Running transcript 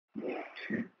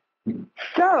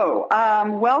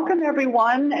Welcome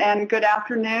everyone and good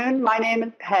afternoon. My name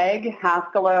is Peg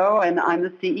Haskelo and I'm the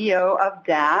CEO of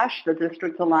DASH, the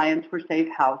District Alliance for Safe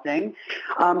Housing,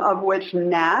 of which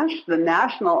NASH, the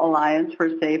National Alliance for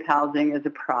Safe Housing, is a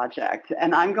project.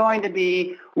 And I'm going to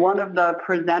be one of the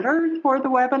presenters for the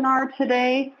webinar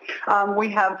today. We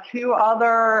have two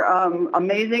other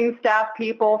amazing staff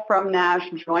people from NASH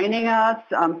joining us,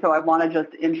 so I want to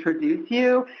just introduce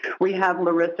you. We have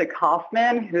Larisa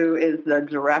Kofman, who is the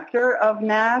director of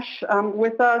NASH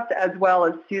with us, as well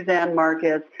as Suzanne,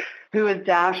 who is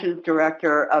DASH's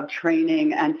Director of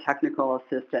Training and Technical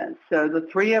Assistance. So the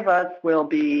three of us will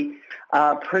be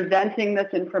presenting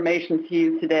this information to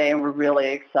you today, and we're really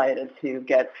excited to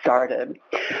get started.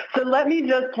 So let me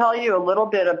just tell you a little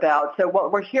bit about, so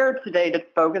what we're here today to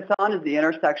focus on is the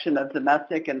intersection of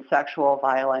domestic and sexual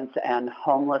violence and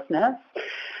homelessness.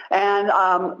 And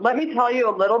let me tell you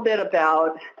a little bit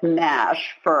about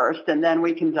NASH first, and then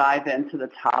we can dive into the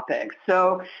topic.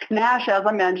 So NASH, as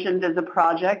I mentioned, is a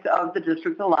project of the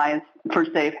District Alliance for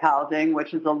Safe Housing,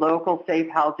 which is a local safe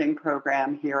housing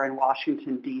program here in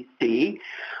Washington, D.C.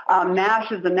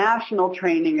 NASH is a national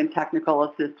training and technical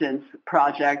assistance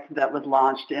project that was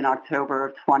launched in October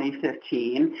of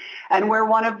 2015. And we're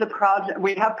one of the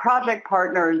we have project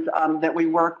partners that we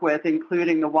work with,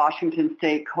 including the Washington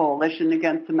State Coalition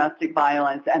Against Domestic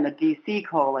Violence and the D.C.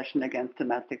 Coalition Against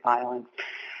Domestic Violence.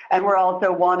 And we're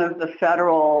also one of the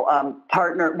federal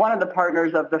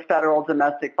partners of the Federal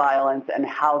Domestic Violence and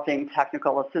Housing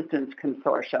Technical Assistance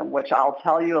Consortium, which I'll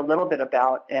tell you a little bit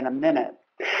about in a minute.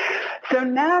 So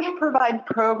NASH provides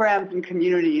programs and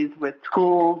communities with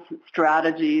tools,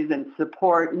 strategies, and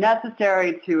support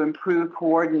necessary to improve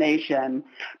coordination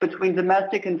between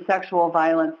domestic and sexual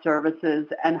violence services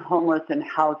and homeless and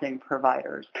housing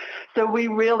providers. So we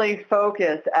really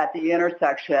focus at the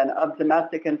intersection of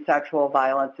domestic and sexual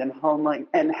violence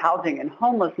and housing and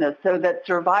homelessness so that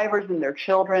survivors and their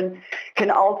children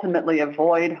can ultimately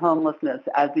avoid homelessness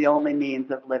as the only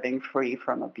means of living free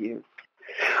from abuse.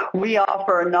 We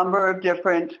offer a number of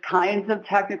different kinds of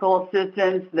technical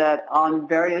assistance that on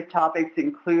various topics,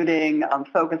 including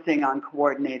focusing on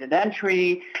coordinated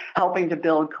entry, helping to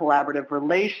build collaborative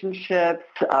relationships,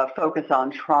 focus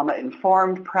on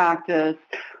trauma-informed practice,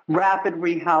 rapid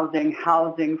rehousing,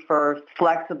 housing first,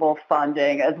 flexible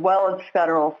funding, as well as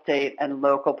federal, state, and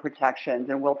local protections.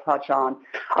 And we'll touch on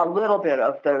a little bit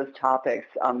of those topics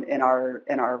in our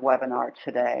webinar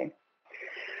today.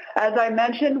 As I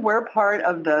mentioned, we're part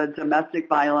of the Domestic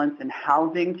Violence and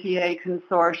Housing TA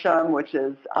Consortium, which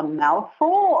is a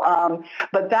mouthful,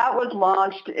 but that was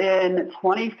launched in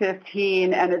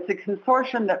 2015, and it's a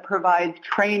consortium that provides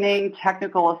training,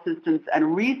 technical assistance,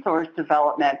 and resource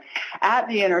development at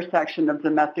the intersection of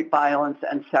domestic violence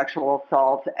and sexual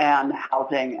assault and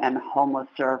housing and homeless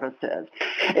services.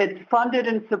 It's funded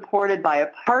and supported by a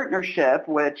partnership,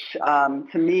 which to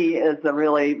me is a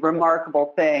really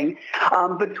remarkable thing,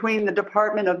 between the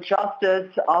Department of Justice,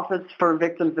 Office for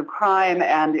Victims of Crime,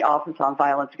 and the Office on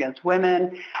Violence Against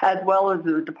Women, as well as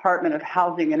the Department of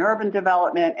Housing and Urban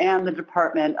Development and the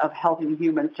Department of Health and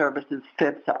Human Services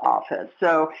FIPSA office.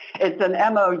 So it's an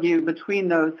MOU between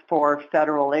those four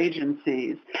federal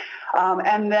agencies.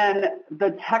 And then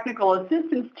the technical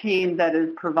assistance team that is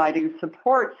providing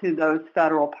support to those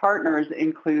federal partners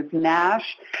includes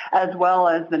NASH, as well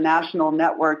as the National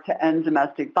Network to End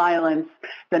Domestic Violence,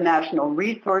 the National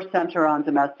Resource Center on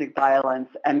Domestic Violence,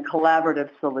 and Collaborative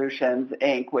Solutions,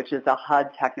 Inc., which is a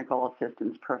HUD technical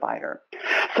assistance provider.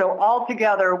 So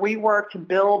altogether, we work to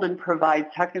build and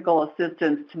provide technical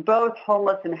assistance to both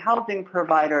homeless and housing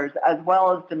providers, as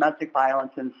well as domestic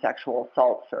violence and sexual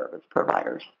assault service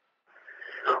providers.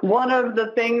 One of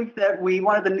the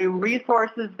new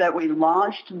resources that we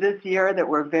launched this year that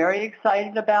we're very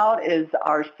excited about is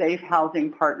our Safe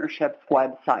Housing Partnerships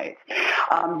website.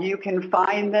 You can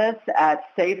find this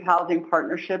at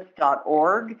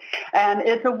safehousingpartnerships.org, and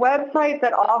it's a website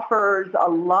that offers a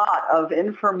lot of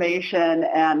information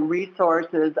and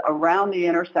resources around the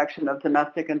intersection of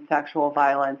domestic and sexual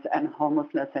violence and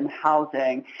homelessness and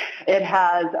housing. It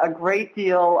has a great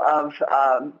deal of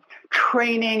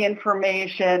training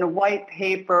information, white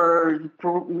papers,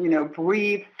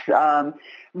 briefs,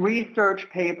 research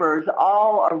papers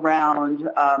all around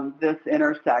this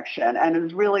intersection, and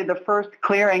is really the first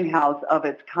clearinghouse of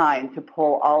its kind to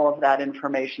pull all of that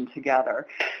information together.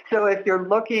 So if you're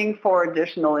looking for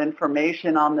additional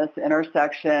information on this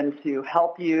intersection to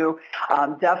help you,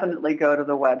 definitely go to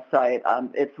the website.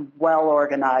 It's well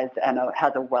organized and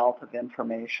has a wealth of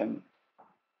information.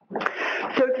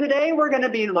 So today we're going to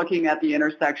be looking at the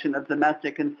intersection of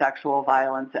domestic and sexual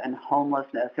violence and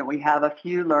homelessness, and we have a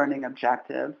few learning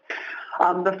objectives.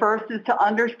 The first is to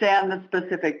understand the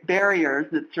specific barriers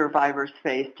that survivors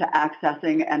face to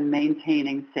accessing and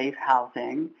maintaining safe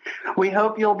housing. We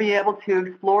hope you'll be able to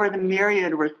explore the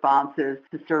myriad responses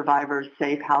to survivors'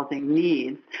 safe housing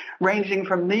needs, ranging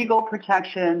from legal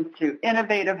protections to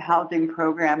innovative housing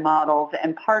program models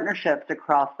and partnerships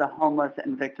across the homeless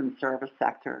and victim service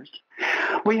sectors.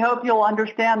 We hope you'll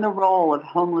understand the role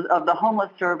of the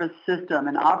homeless service system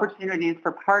and opportunities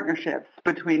for partnerships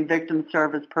between victim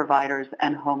service providers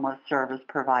and homeless service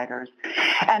providers,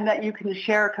 and that you can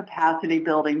share capacity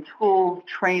building tools,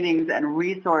 trainings, and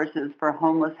resources for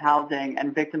homeless housing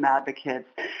and victim advocates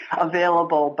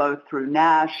available both through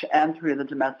NASH and through the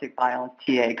Domestic Violence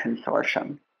TA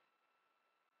Consortium.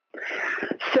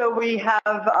 So we have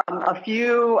a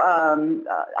few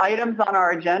items on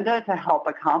our agenda to help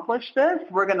accomplish this.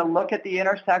 We're going to look at the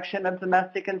intersection of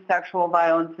domestic and sexual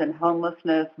violence and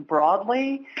homelessness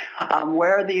broadly,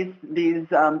 where these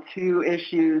two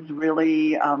issues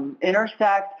really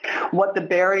intersect, what the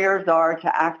barriers are to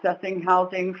accessing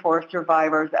housing for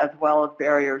survivors, as well as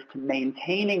barriers to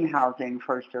maintaining housing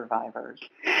for survivors.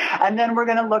 And then we're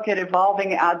going to look at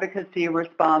evolving advocacy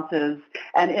responses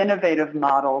and innovative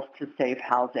models to safe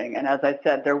housing. And as I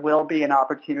said, there will be an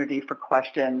opportunity for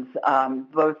questions,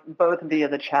 both via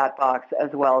the chat box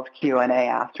as well as Q&A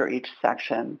after each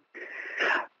section.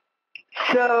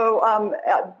 So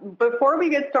before we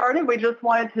get started, we just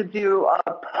wanted to do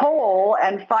a poll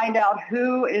and find out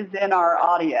who is in our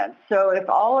audience. So if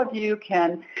all of you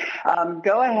can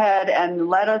go ahead and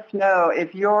let us know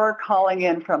if you're calling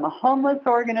in from a homeless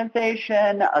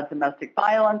organization, a domestic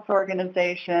violence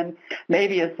organization,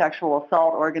 maybe a sexual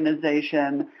assault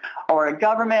organization, or a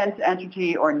government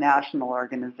entity or national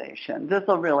organization. This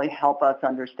will really help us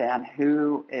understand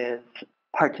who is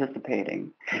participating.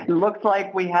 It looks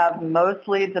like we have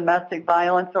mostly domestic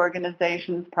violence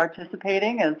organizations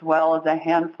participating, as well as a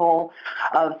handful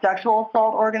of sexual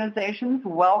assault organizations.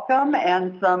 Welcome,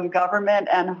 and some government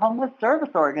and homeless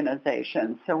service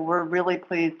organizations. So we're really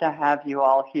pleased to have you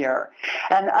all here.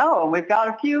 And we've got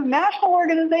a few national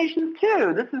organizations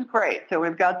too. This is great. So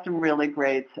we've got some really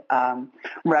great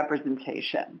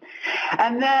representation.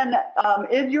 And then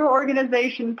is your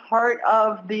organization part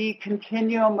of the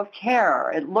continuum of care?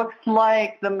 It looks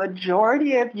like the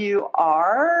majority of you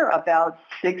are, about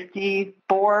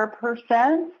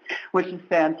 64%, which is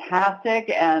fantastic,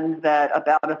 and that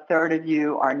about a third of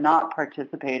you are not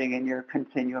participating in your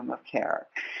continuum of care.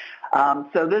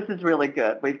 So this is really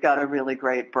good. We've got a really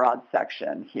great broad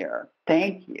section here.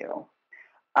 Thank you.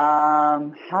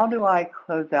 How do I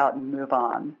close out and move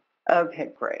on?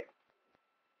 Okay, great.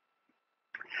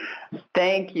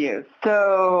 Thank you.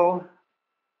 So,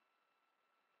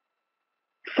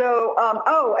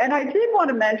 and I did want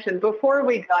to mention before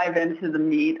we dive into the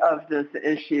meat of this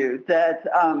issue that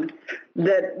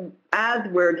that as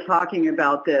we're talking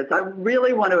about this, I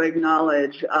really want to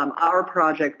acknowledge our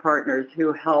project partners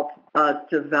who helped us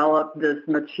develop this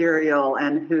material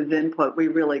and whose input we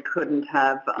really couldn't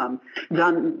have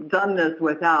done this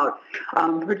without,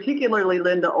 particularly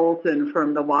Linda Olsen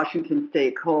from the Washington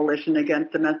State Coalition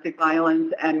Against Domestic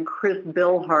Violence, and Kris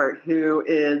Billhardt, who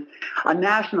is a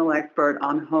national expert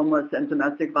on homeless and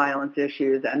domestic violence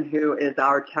issues and who is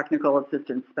our technical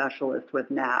assistant specialist with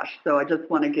NASH. So I just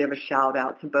want to give a shout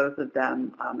out to both of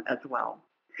them as well.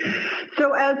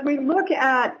 So as we look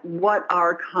at what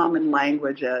our common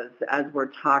language is as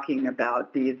we're talking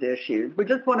about these issues, we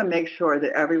just want to make sure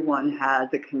that everyone has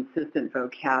a consistent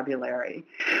vocabulary.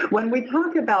 When we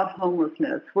talk about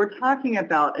homelessness, we're talking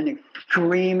about an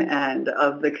extreme end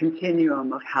of the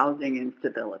continuum of housing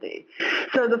instability.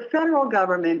 So the federal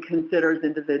government considers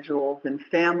individuals and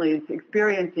families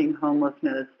experiencing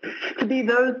homelessness to be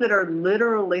those that are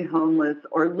literally homeless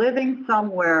or living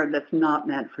somewhere that's not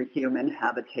meant for human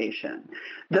habitation.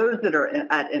 Those that are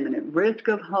at imminent risk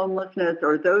of homelessness,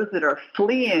 or those that are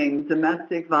fleeing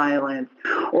domestic violence,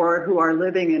 or who are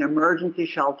living in emergency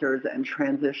shelters and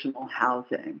transitional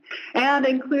housing, and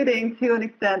including, to an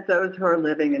extent, those who are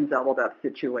living in doubled-up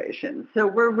situations. So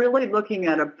we're really looking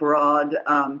at a broad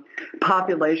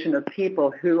population of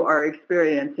people who are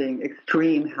experiencing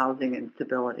extreme housing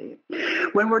instability.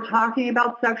 When we're talking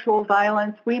about sexual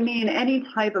violence, we mean any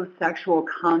type of sexual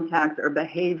contact or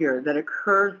behavior that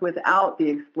occurs without the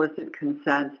explicit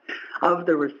consent of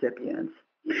the recipients.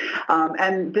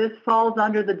 And this falls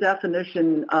under the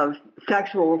definition of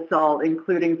sexual assault,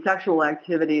 including sexual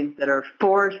activities that are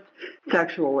forced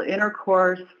sexual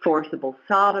intercourse, forcible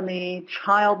sodomy,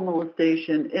 child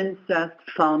molestation, incest,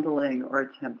 fondling, or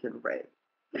attempted rape.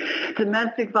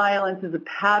 Domestic violence is a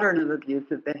pattern of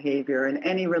abusive behavior in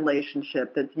any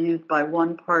relationship that's used by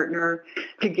one partner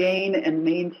to gain and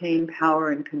maintain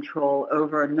power and control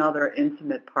over another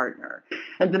intimate partner.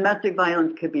 And domestic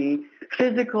violence could be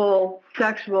physical,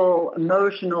 sexual,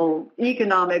 emotional,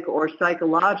 economic, or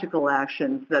psychological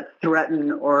actions that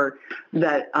threaten or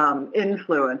that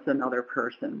influence another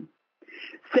person.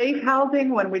 Safe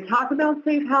housing, when we talk about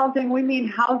safe housing, we mean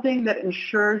housing that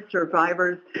ensures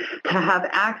survivors to have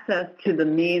access to the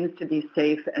means to be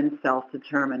safe and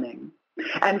self-determining.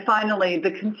 And finally,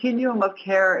 the continuum of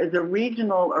care is a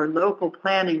regional or local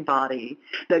planning body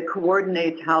that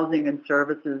coordinates housing and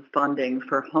services funding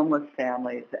for homeless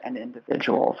families and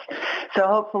individuals. So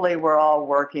hopefully we're all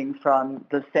working from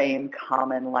the same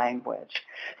common language.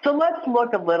 So let's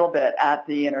look a little bit at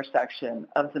the intersection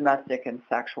of domestic and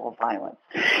sexual violence.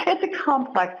 It's a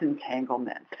complex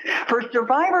entanglement. For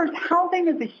survivors, housing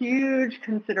is a huge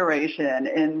consideration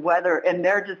in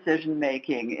their decision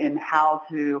making in how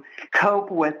to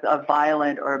cope with a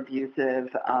violent or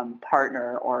abusive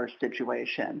partner or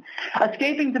situation.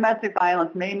 Escaping domestic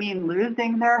violence may mean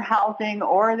losing their housing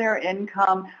or their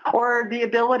income or the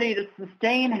ability to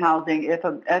sustain housing if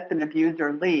an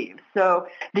abuser leaves. So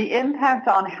the impact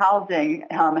on housing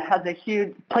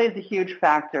plays a huge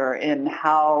factor in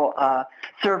how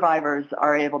survivors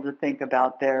are able to think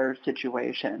about their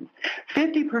situations.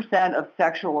 50% of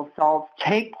sexual assaults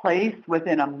take place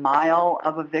within a mile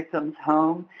of a victim's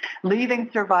home, leaving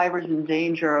survivors in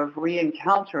danger of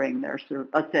re-encountering their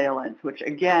assailants, which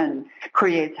again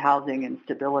creates housing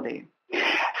instability.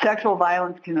 Sexual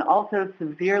violence can also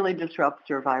severely disrupt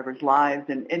survivors' lives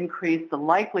and increase the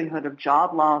likelihood of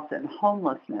job loss and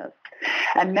homelessness.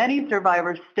 And many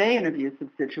survivors stay in abusive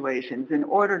situations in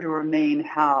order to remain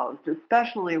housed,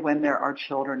 especially when there are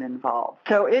children involved.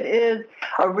 So it is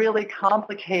a really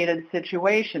complicated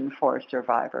situation for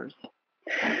survivors.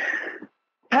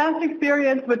 Past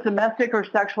experience with domestic or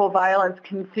sexual violence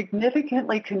can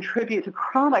significantly contribute to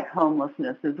chronic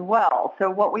homelessness as well. So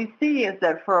what we see is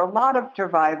that for a lot of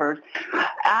survivors,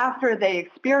 after they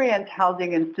experience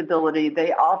housing instability,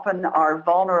 they often are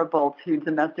vulnerable to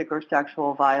domestic or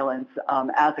sexual violence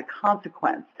as a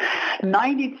consequence.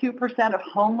 92% of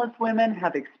homeless women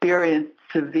have experienced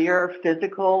severe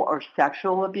physical or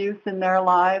sexual abuse in their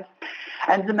lives.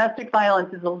 And domestic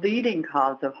violence is a leading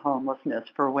cause of homelessness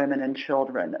for women and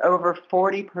children. Over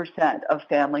 40% of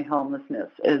family homelessness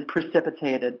is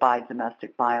precipitated by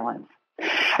domestic violence.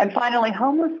 And finally,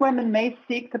 homeless women may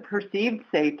seek the perceived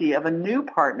safety of a new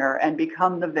partner and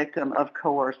become the victim of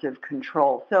coercive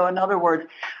control. So in other words,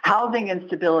 housing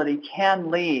instability can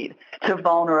lead to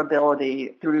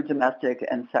vulnerability through domestic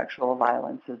and sexual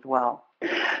violence as well.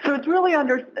 So it's really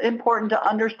important to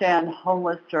understand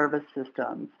homeless service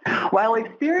systems. While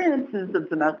experiences of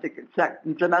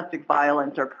domestic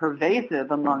violence are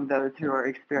pervasive among those who are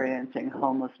experiencing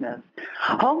homelessness,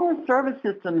 homeless service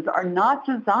systems are not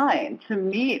designed to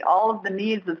meet all of the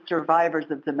needs of survivors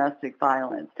of domestic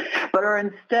violence, but are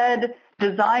instead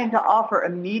designed to offer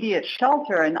immediate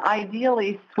shelter and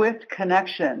ideally swift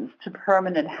connections to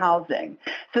permanent housing.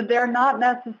 So they're not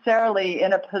necessarily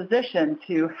in a position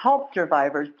to help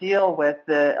survivors deal with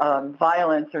the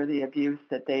violence or the abuse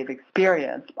that they've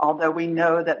experienced, although we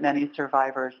know that many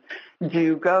survivors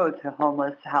do go to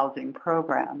homeless housing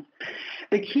programs.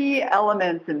 The key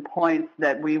elements and points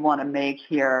that we want to make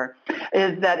here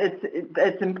is that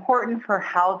it's important for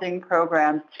housing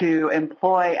programs to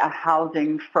employ a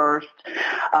housing-first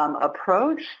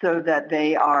approach so that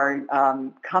they are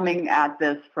coming at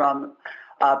this from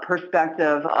a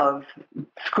perspective of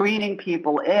screening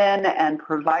people in and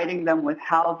providing them with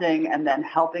housing and then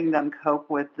helping them cope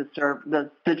with the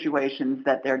situations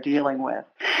that they're dealing with.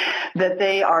 That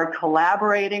they are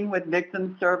collaborating with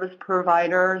victim service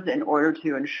providers in order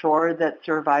to ensure that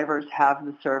survivors have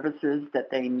the services that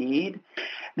they need.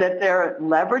 That they're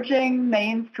leveraging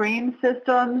mainstream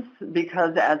systems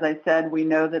because, as I said, we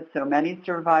know that so many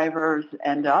survivors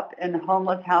end up in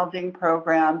homeless housing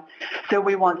programs. So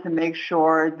we want to make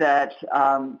sure that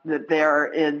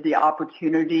there is the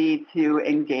opportunity to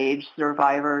engage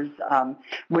survivors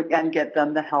and get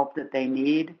them the help that they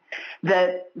need.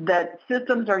 That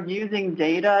systems are using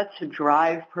data to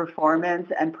drive performance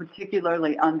and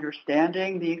particularly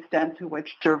understanding the extent to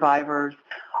which survivors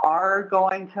are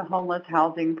going to homeless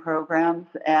housing programs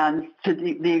and to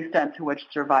the extent to which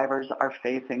survivors are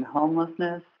facing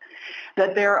homelessness.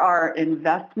 That there are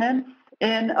investments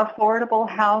in affordable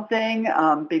housing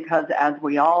because, as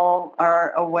we all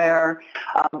are aware,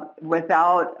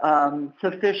 without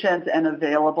sufficient and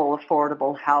available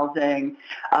affordable housing,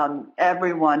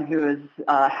 everyone who is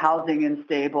housing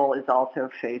unstable is also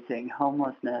facing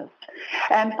homelessness.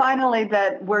 And finally,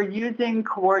 that we're using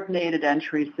coordinated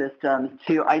entry systems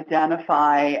to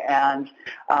identify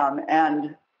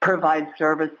and provide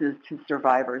services to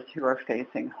survivors who are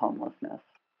facing homelessness.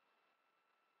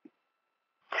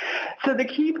 So the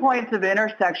key points of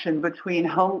intersection between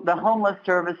the homeless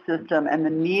service system and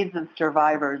the needs of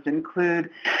survivors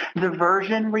include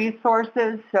diversion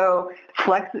resources, so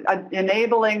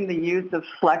enabling the use of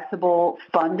flexible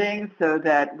funding so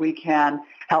that we can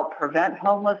help prevent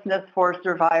homelessness for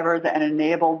survivors and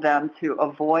enable them to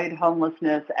avoid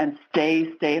homelessness and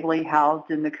stay stably housed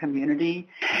in the community,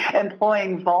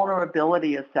 employing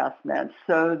vulnerability assessments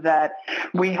so that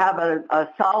we have a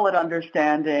solid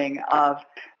understanding of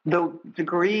the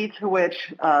degree to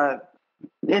which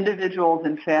individuals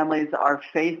and families are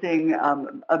facing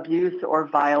abuse or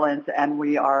violence, and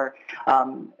we are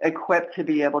equipped to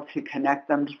be able to connect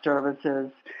them to services.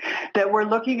 That we're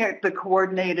looking at the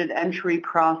coordinated entry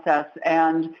process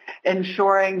and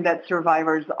ensuring that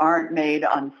survivors aren't made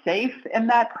unsafe in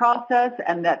that process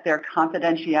and that their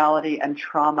confidentiality and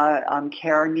trauma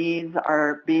care needs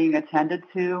are being attended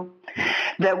to.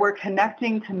 That we're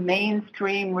connecting to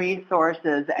mainstream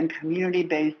resources and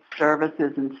community-based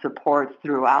services and supports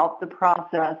throughout the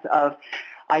process of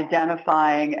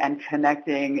identifying and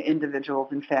connecting individuals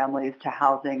and families to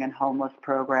housing and homeless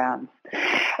programs.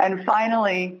 And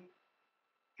finally,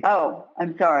 and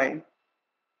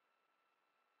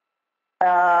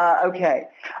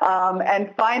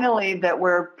finally, that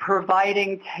we're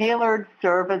providing tailored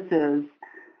services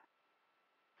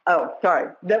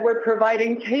that we're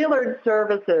providing tailored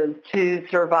services to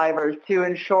survivors to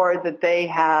ensure that they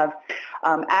have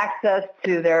access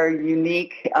to their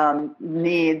unique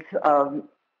needs of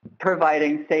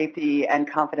providing safety and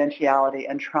confidentiality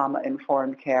and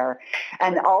trauma-informed care,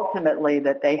 and ultimately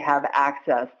that they have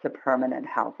access to permanent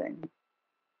housing.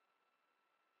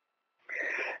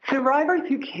 Survivors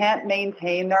who can't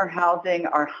maintain their housing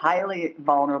are highly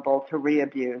vulnerable to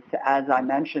re-abuse, as I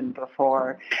mentioned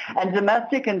before, and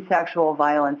domestic and sexual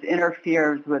violence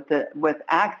interferes with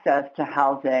access to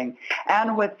housing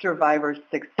and with survivors'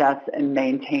 success in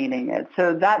maintaining it.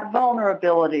 So that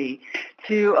vulnerability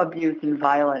to abuse and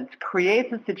violence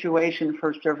creates a situation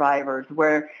for survivors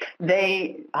where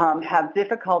they have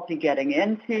difficulty getting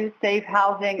into safe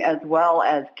housing as well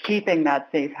as keeping that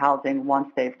safe housing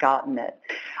once they've gotten it.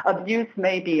 Abuse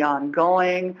may be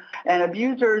ongoing, and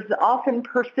abusers often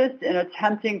persist in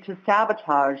attempting to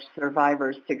sabotage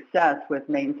survivors' success with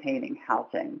maintaining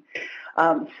housing.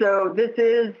 So this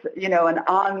is, an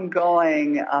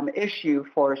ongoing issue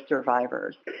for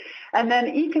survivors. And then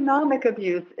economic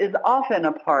abuse is often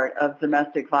a part of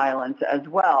domestic violence as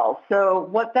well. So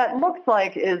what that looks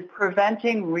like is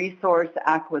preventing resource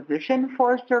acquisition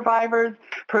for survivors,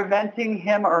 preventing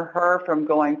him or her from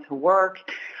going to work,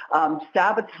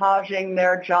 sabotaging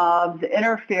their jobs,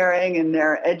 interfering in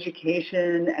their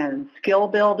education and skill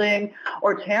building,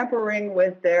 or tampering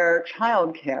with their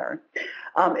child care.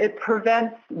 It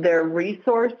prevents their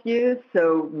resource use,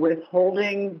 so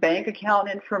withholding bank account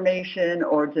information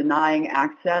or denying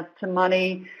access to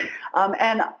money,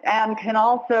 and can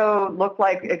also look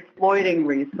like exploiting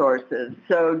resources,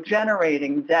 so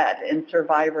generating debt in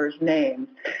survivors' names,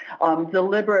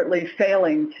 deliberately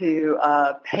failing to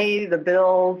pay the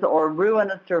bills or ruin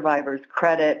a survivor's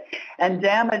credit and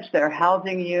damage their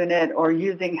housing unit, or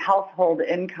using household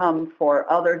income for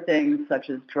other things such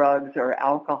as drugs or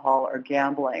alcohol or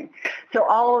gambling. So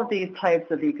all of these types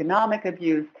of economic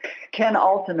abuse can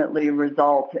ultimately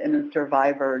result in a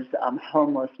survivor's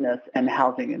homelessness and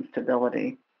housing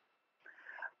instability.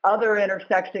 Other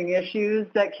intersecting issues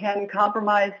that can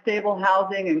compromise stable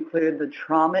housing include the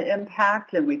trauma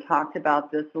impact, and we talked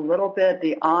about this a little bit,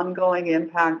 the ongoing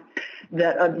impact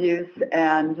that abuse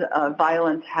and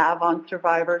violence have on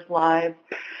survivors' lives,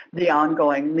 the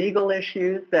ongoing legal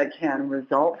issues that can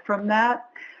result from that,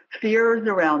 fears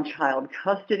around child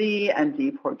custody and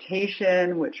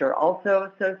deportation, which are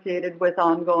also associated with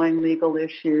ongoing legal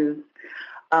issues,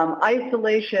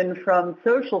 isolation from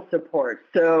social support,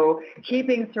 so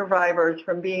keeping survivors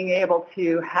from being able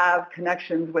to have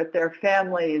connections with their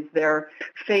families, their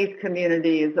faith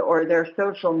communities, or their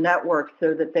social networks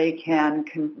so that they can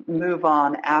move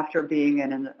on after being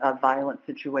in a violent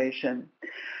situation.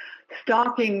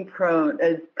 Stalking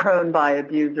is prone by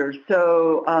abusers,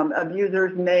 so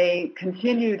abusers may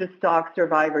continue to stalk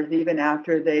survivors even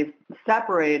after they've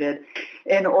separated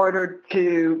in order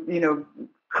to,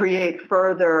 create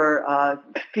further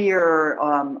fear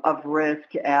of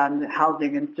risk and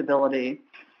housing instability.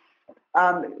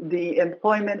 The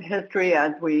employment history,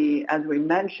 as we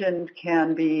mentioned,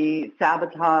 can be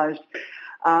sabotaged.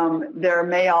 There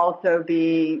may also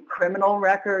be criminal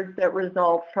records that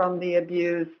result from the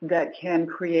abuse that can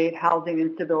create housing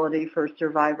instability for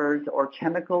survivors, or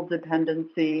chemical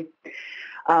dependency.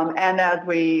 And as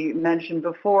we mentioned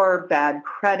before, bad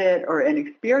credit or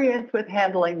inexperience with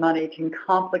handling money can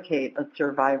complicate a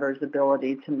survivor's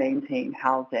ability to maintain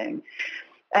housing.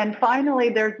 And finally,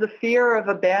 there's the fear of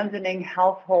abandoning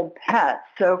household pets.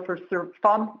 So for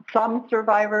some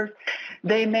survivors,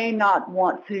 they may not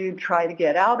want to try to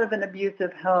get out of an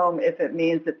abusive home if it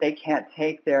means that they can't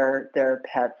take their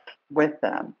pets with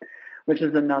them, which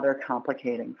is another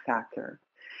complicating factor.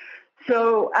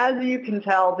 So as you can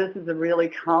tell, this is a really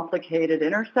complicated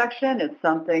intersection. It's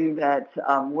something that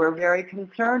we're very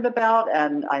concerned about,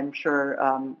 and I'm sure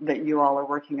that you all are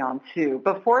working on too.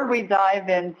 Before we dive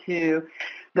into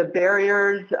the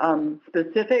barriers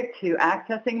specific to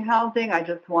accessing housing, I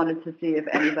just wanted to see if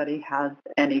anybody has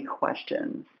any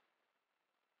questions.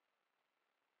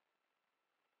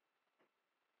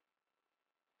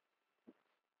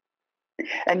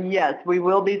 And yes, we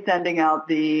will be sending out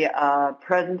the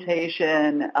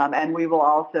presentation, and we will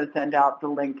also send out the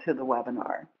link to the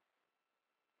webinar.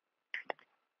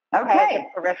 Okay.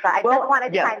 Larisa, I just want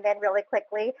to chime in really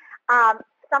quickly.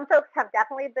 Some folks have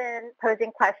definitely been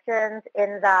posing questions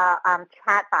in the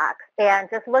chat box, and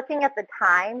just looking at the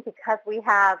time, because we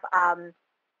have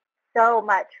so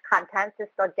much content to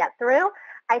still get through,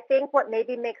 I think what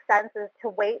maybe makes sense is to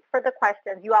wait for the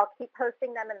questions. You all keep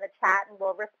posting them in the chat and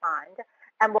we'll respond.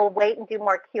 And we'll wait and do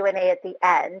more Q&A at the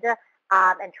end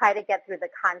and try to get through the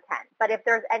content. But if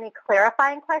there's any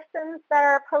clarifying questions that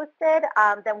are posted,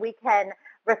 then we can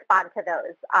respond to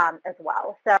those as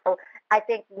well. So I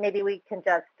think maybe we can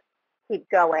just keep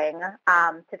going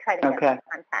to try to get through the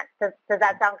content. Does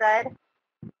that sound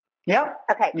good? Yep.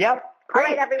 Okay. Yep. Great. All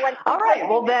right, everyone. All right.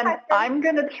 Well, then I'm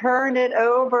going to turn it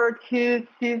over to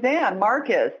Suzanne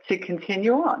Marcus to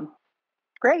continue on.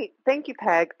 Great. Thank you,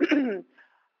 Peg.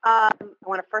 I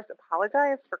want to first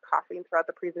apologize for coughing throughout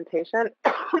the presentation.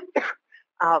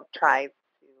 I'll try to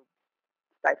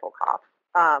stifle cough.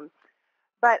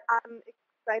 But I'm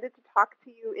excited to talk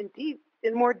to you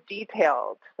in more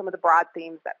detail to some of the broad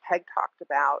themes that Peg talked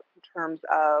about in terms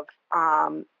of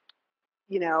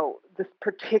this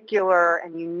particular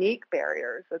and unique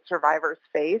barriers that survivors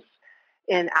face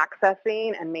in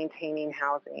accessing and maintaining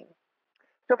housing.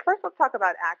 So first, let's talk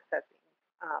about accessing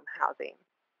housing.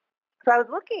 So I was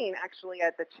looking actually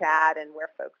at the chat and where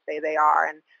folks say they are,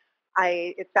 and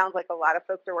it sounds like a lot of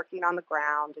folks are working on the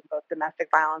ground in both domestic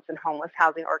violence and homeless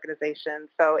housing organizations.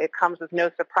 So it comes as no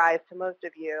surprise to most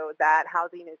of you that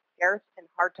housing is scarce and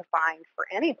hard to find for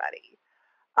anybody,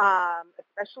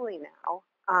 especially now.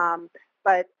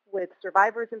 But with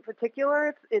survivors in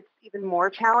particular, it's even more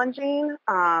challenging.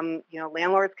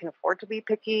 Landlords can afford to be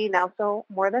picky now, so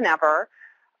more than ever,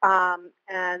 and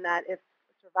that if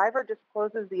survivor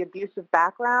discloses the abusive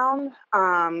background,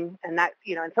 and that,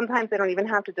 and sometimes they don't even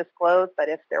have to disclose, but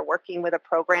if they're working with a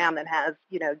program that has,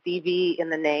 DV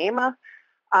in the name,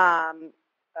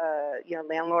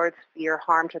 landlords fear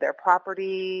harm to their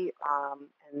property,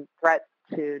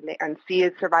 and see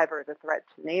survivors as a threat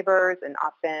to neighbors, and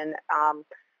often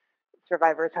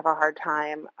survivors have a hard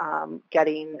time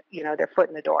getting, their foot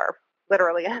in the door,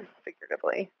 literally and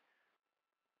figuratively.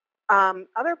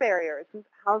 Other barriers,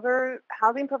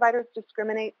 housing providers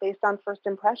discriminate based on first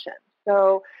impressions.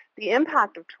 So the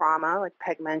impact of trauma, like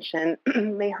Peg mentioned,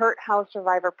 may hurt how a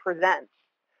survivor presents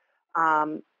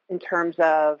in terms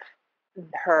of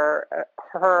her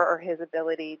or his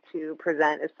ability to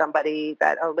present as somebody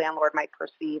that a landlord might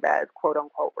perceive as quote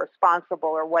unquote responsible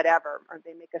or whatever, or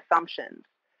they make assumptions.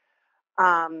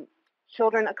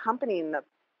 Children accompanying the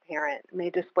parent may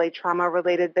display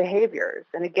trauma-related behaviors.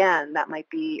 And again, that might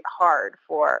be hard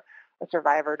for a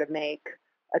survivor to make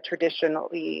a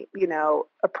traditionally,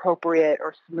 appropriate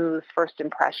or smooth first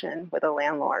impression with a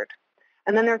landlord.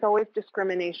 And then there's always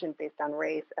discrimination based on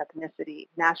race, ethnicity,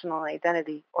 national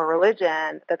identity, or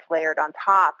religion that's layered on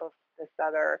top of this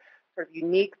other sort of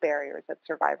unique barriers that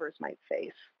survivors might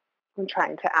face when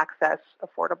trying to access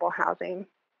affordable housing.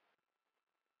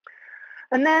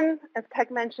 And then, as Peg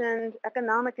mentioned,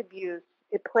 economic abuse,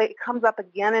 it comes up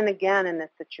again and again in this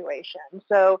situation.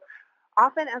 So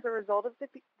often as a result of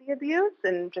the abuse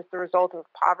and just the result of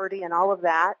poverty and all of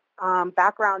that,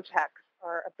 background checks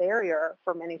are a barrier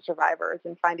for many survivors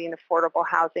in finding affordable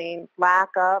housing. Lack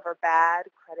of or bad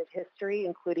credit history,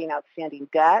 including outstanding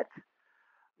debt,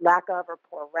 lack of or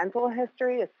poor rental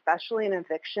history, especially in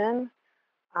eviction,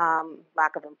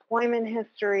 lack of employment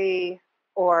history,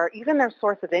 or even their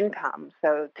source of income,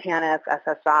 so TANF,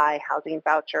 SSI, housing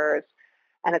vouchers,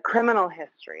 and a criminal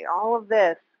history. All of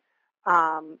this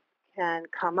can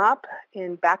come up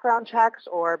in background checks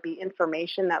or be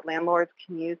information that landlords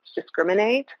can use to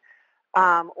discriminate,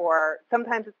 or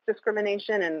sometimes it's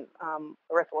discrimination, and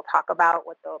Larisa will talk about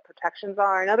what the protections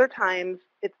are, and other times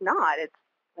it's not. It's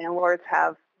landlords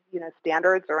have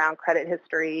standards around credit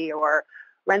history or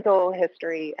rental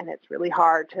history, and it's really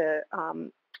hard to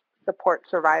support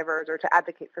survivors or to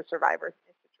advocate for survivors in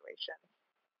this situation.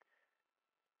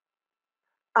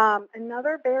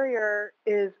 Another barrier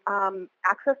is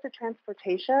access to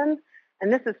transportation,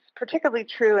 and this is particularly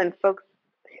true, and folks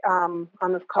on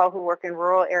this call who work in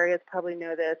rural areas probably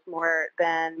know this more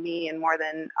than me and more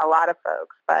than a lot of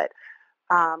folks, but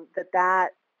that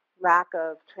lack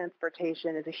of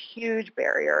transportation is a huge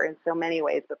barrier in so many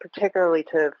ways, but particularly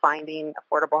to finding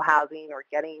affordable housing or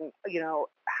getting,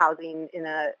 housing in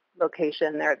a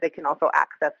location there. They can also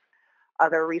access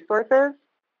other resources.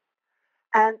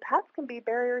 And pets can be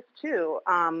barriers too.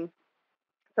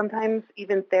 Sometimes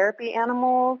even therapy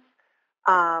animals,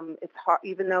 it's hard,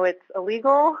 even though it's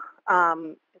illegal,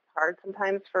 it's hard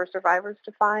sometimes for survivors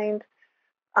to find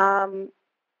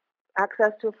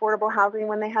access to affordable housing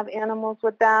when they have animals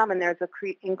with them, and there's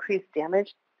increased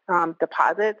damage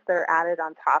deposits that are added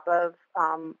on top of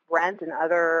rent and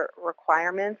other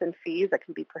requirements and fees that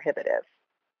can be prohibitive.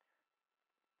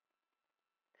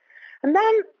 And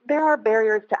then there are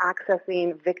barriers to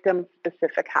accessing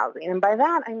victim-specific housing, and by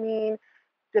that I mean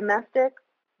domestic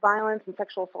violence and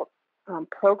sexual assault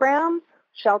programs,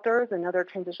 shelters, and other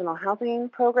transitional housing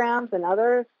programs, and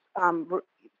others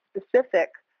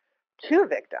specific to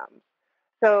victims.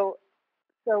 So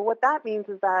what that means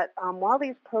is that while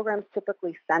these programs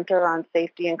typically center on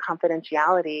safety and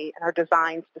confidentiality and are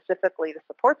designed specifically to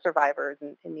support survivors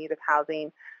in need of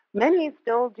housing, many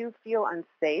still do feel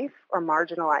unsafe or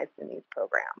marginalized in these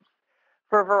programs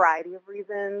for a variety of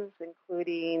reasons,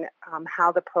 including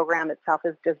how the program itself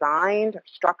is designed or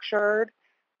structured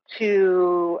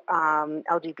to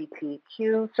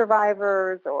LGBTQ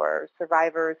survivors or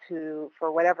survivors who,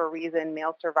 for whatever reason,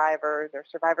 male survivors or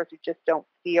survivors who just don't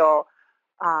feel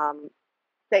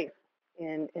safe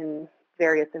in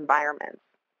various environments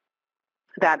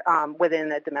that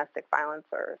within a domestic violence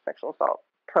or sexual assault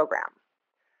program.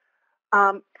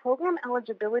 Program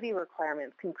eligibility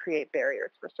requirements can create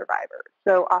barriers for survivors.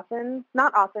 So often,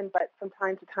 not often, but from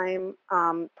time to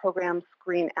time, programs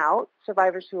screen out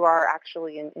survivors who are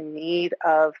actually in need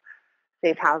of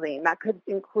safe housing. That could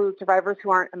include survivors who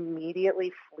aren't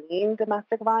immediately fleeing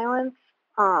domestic violence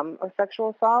or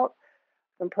sexual assault.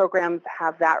 Some programs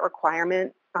have that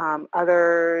requirement.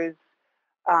 Others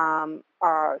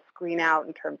are screen out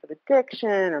in terms of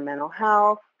addiction or mental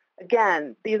health.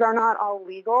 Again, these are not all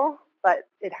legal, but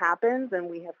it happens, and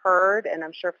we have heard, and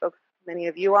I'm sure folks, many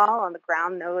of you all on the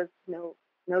ground know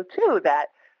too, that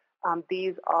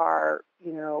these are,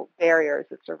 barriers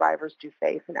that survivors do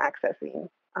face in accessing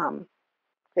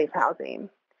safe housing.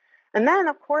 And then,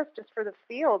 of course, just for the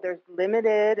field, there's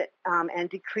limited and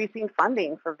decreasing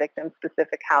funding for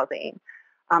victim-specific housing.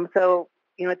 So,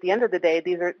 at the end of the day,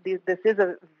 this is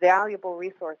a valuable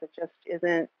resource. It just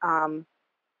isn't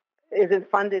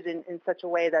funded in such a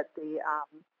way that the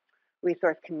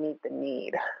resource can meet the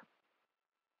need.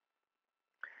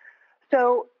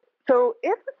 So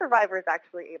if the survivor is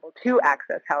actually able to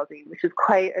access housing, which is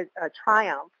quite a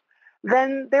triumph,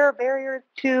 then there are barriers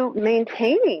to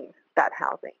maintaining that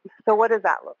housing. So what does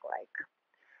that look like?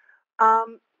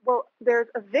 Well, there's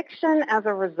eviction as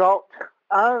a result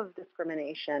of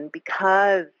discrimination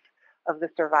because of the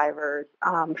survivor's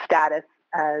status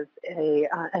as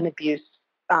an abuse,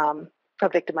 a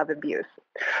victim of abuse.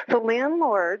 So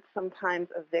landlords sometimes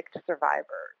evict survivors.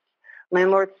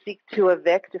 Landlords seek to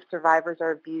evict if survivors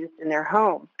are abused in their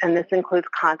home, and this includes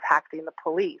contacting the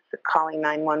police, calling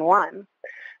 911.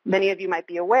 Many of you might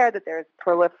be aware that there's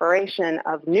proliferation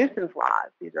of nuisance laws.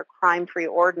 These are crime-free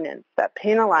ordinances that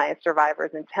penalize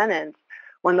survivors and tenants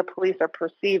when the police are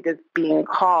perceived as being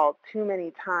called too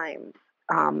many times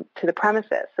to the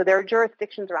premises. So there are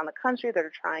jurisdictions around the country that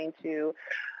are trying to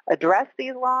address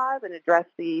these laws and address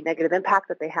the negative impact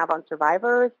that they have on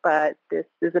survivors, but this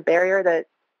is a barrier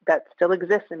that still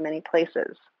exists in many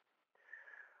places.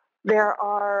 There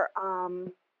are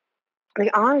the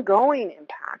ongoing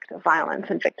impact of violence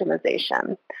and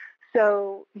victimization.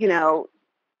 So,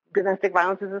 domestic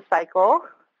violence is a cycle.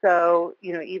 So,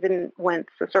 even once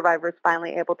the survivor is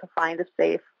finally able to find a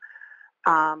safe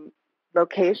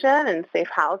location and safe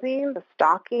housing, the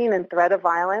stalking and threat of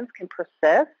violence can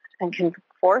persist and can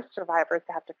force survivors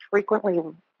to have to frequently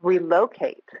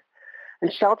relocate.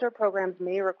 And shelter programs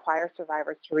may require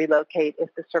survivors to relocate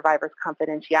if the survivor's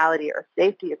confidentiality or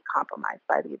safety is compromised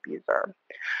by the abuser.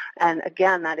 And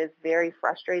again, that is very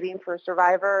frustrating for a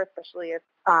survivor, especially if,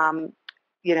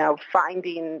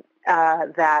 finding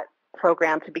that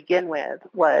program to begin with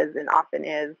was and often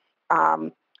is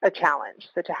a challenge.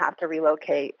 So to have to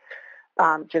relocate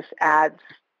just adds,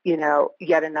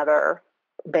 yet another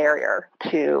barrier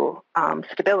to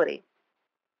stability.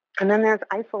 And then there's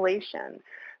isolation.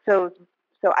 So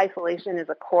isolation is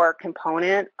a core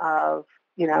component of,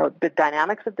 the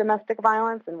dynamics of domestic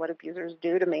violence and what abusers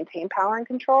do to maintain power and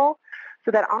control.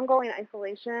 So that ongoing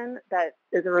isolation that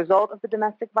is a result of the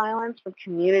domestic violence from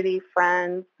community,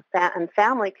 friends, and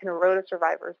family can erode a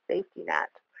survivor's safety net.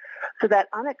 So that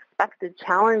unexpected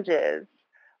challenges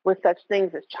with such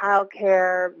things as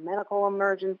childcare, medical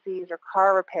emergencies, or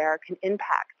car repair can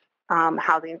impact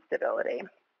housing stability.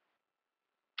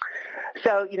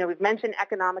 So, we've mentioned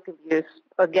economic abuse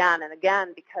again and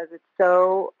again because it's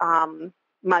so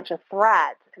much a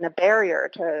threat and a barrier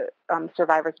to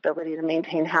survivors' ability to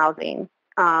maintain housing.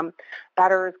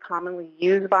 Batterers commonly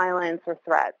use violence or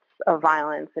threats of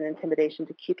violence and intimidation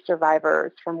to keep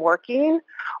survivors from working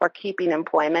or keeping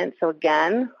employment. So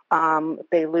again, if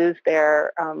they lose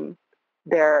their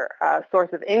source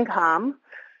of income,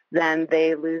 then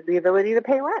they lose the ability to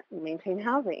pay rent and maintain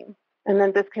housing. And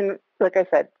then this can, like I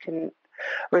said, can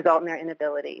result in their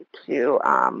inability to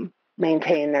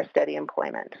maintain their steady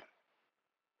employment.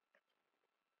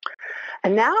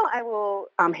 And now I will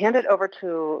hand it over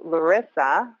to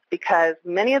Larisa because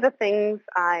many of the things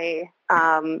I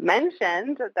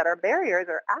mentioned that are barriers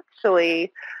are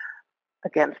actually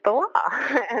against the law.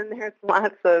 And there's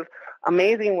lots of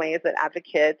amazing ways that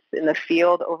advocates in the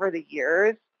field over the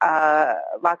years,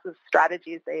 lots of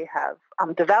strategies they have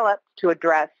developed to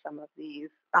address some of these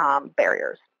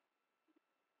barriers.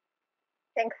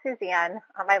 Thanks, Suzanne.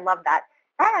 I love that.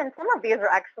 And some of these are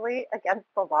actually against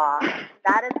the law.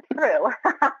 That is true.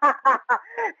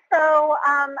 So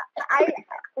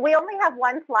we only have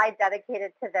one slide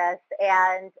dedicated to this,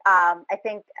 and I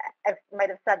think I might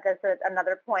have said this at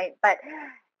another point, but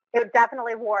it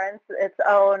definitely warrants its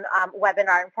own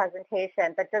webinar and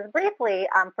presentation. But just briefly,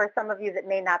 for some of you that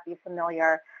may not be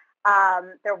familiar,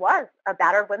 there was a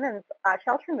battered women's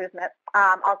shelter movement,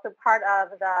 also part of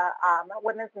the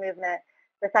women's movement,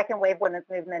 the second wave women's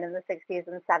movement in the 60s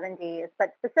and 70s,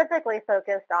 but specifically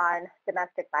focused on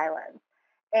domestic violence.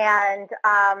 And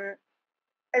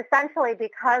essentially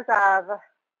because of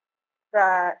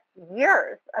the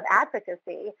years of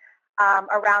advocacy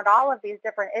around all of these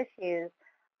different issues,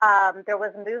 there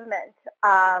was movement.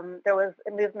 There was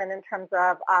a movement in terms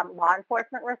of law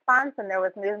enforcement response, and there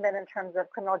was movement in terms of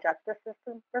criminal justice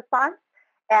system response.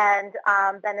 And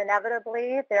then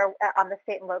inevitably, there on the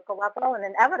state and local level, and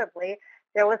inevitably,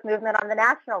 there was movement on the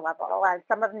national level. And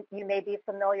some of you may be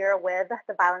familiar with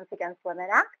the Violence Against Women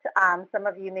Act. Some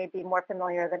of you may be more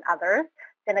familiar than others.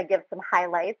 I'm going to give some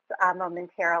highlights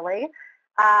momentarily.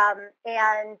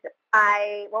 And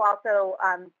I will also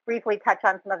briefly touch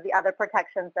on some of the other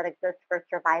protections that exist for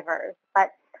survivors.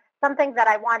 But something that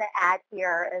I want to add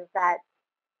here is that,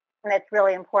 and it's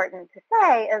really important to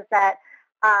say, is that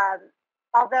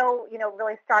although,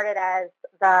 really started as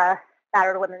the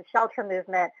battered women's shelter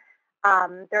movement,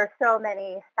 there are so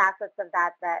many facets of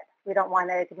that that we don't want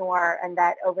to ignore, and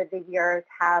that over the years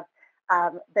have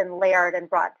been layered and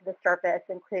brought to the surface,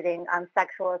 including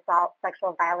sexual assault,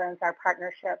 sexual violence, our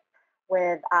partnership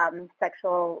with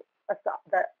sexual assault,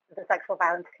 the sexual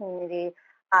violence community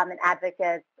and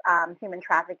advocates, human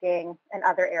trafficking, and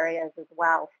other areas as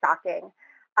well, stalking.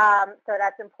 So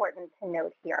that's important to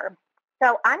note here.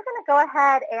 So I'm going to go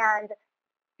ahead and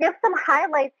give some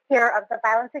highlights here of the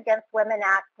Violence Against Women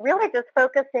Act, really just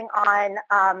focusing on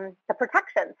the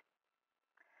protections.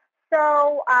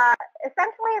 So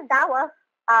essentially, VAWA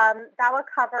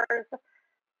covers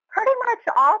pretty much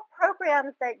all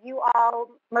programs that you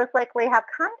all most likely have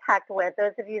contact with,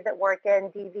 those of you that work in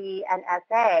DV and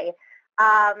SA.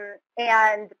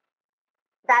 And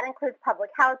that includes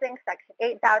public housing, Section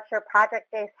 8 voucher,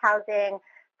 project-based housing,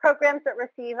 programs that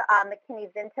receive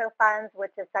McKinney-Vento funds,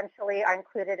 which essentially are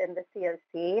included in the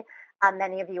COC.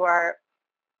 Many of you are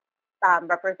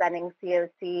representing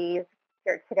COCs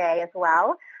here today as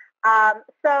well.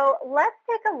 So let's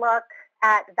take a look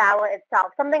at VAWA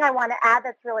itself. Something I want to add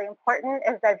that's really important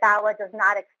is that VAWA does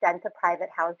not extend to private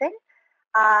housing.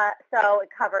 So it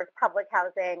covers public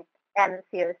housing and the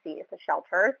COCs, the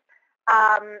shelters.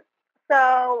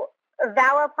 So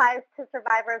VAWA applies to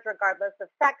survivors regardless of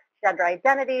sex, gender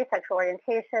identity, sexual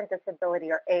orientation,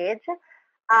 disability, or age.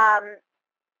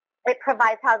 It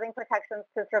provides housing protections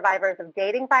to survivors of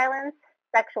dating violence,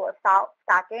 sexual assault,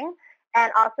 stalking,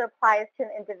 and also applies to an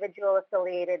individual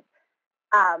affiliated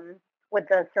with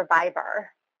the survivor.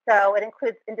 So it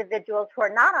includes individuals who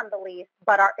are not on the lease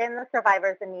but are in the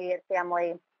survivor's immediate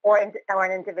family or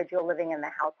an individual living in the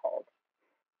household.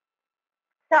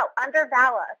 So under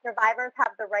VAWA, survivors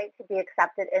have the right to be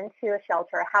accepted into a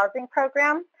shelter housing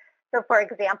program. So for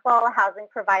example, a housing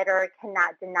provider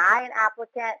cannot deny an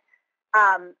applicant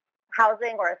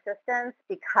housing or assistance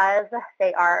because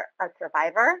they are a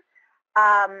survivor.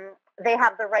 They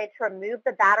have the right to remove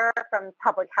the batterer from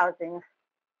public housing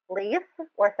lease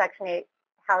or Section 8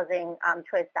 housing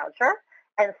choice voucher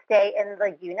and stay in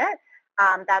the unit.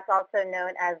 That's also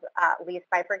known as lease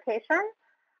bifurcation.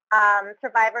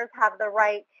 Survivors have the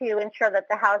right to ensure that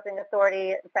the Housing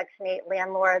Authority Section 8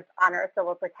 landlords honor a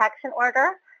civil protection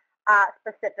order,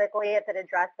 specifically if it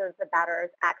addresses the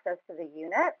batterer's access to the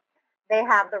unit. They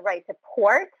have the right to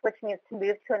port, which means to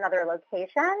move to another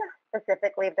location,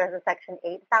 specifically if there's a Section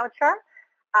 8 voucher,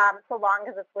 so long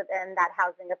as it's within that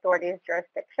Housing Authority's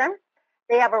jurisdiction.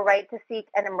 They have a right to seek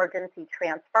an emergency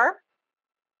transfer.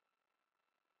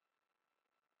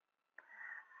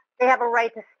 They have a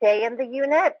right to stay in the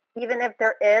unit, even if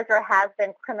there is or has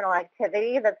been criminal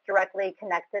activity that's directly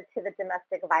connected to the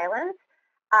domestic violence.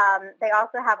 They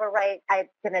also have a right, I'm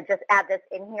going to just add this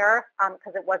in here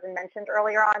because it wasn't mentioned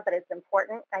earlier on, but it's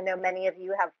important. I know many of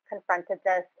you have confronted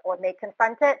this or may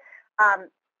confront it.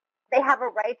 They have a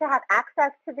right to have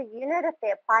access to the unit if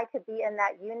they apply to be in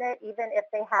that unit, even if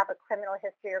they have a criminal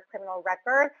history or criminal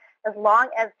record, as long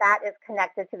as that is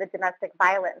connected to the domestic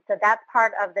violence. So that's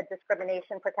part of the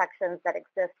discrimination protections that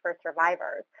exist for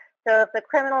survivors. So if the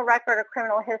criminal record or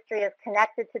criminal history is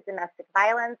connected to domestic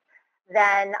violence,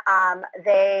 then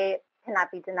they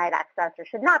cannot be denied access or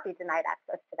should not be denied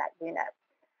access to that unit.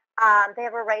 They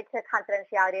have a right to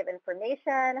confidentiality of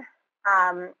information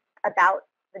about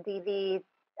the DV,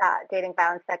 dating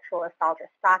violence, sexual assault, or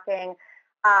stalking.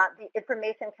 The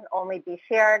information can only be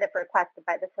shared if requested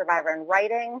by the survivor in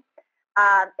writing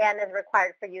and is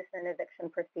required for use in an eviction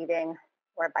proceeding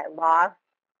or by law.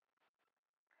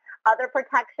 Other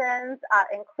protections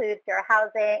include Fair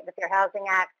Housing, the Fair Housing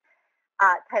Act,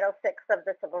 Title VI of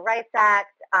the Civil Rights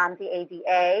Act, the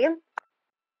ADA.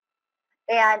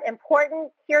 And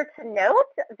important here to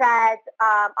note that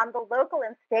on the local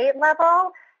and state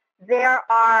level, there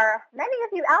are many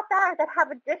of you out there that have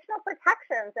additional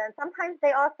protections, and sometimes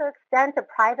they also extend to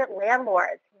private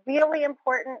landlords. Really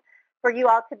important for you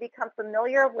all to become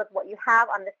familiar with what you have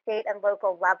on the state and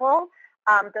local level.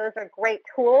 Those are great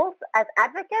tools as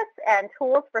advocates and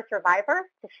tools for survivors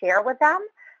to share with them.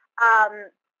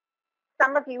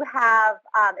 Some of you have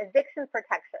eviction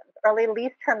protections, early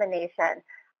lease termination,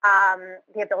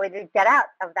 the ability to get out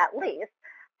of that lease,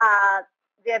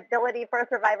 the ability for a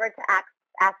survivor to ask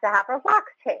to have her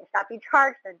locks changed, not be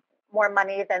charged more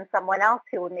money than someone else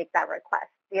who would make that request,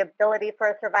 the ability for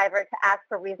a survivor to ask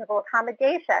for reasonable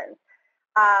accommodations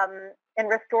in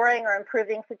restoring or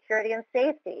improving security and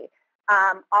safety.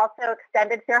 Also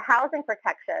extended fair housing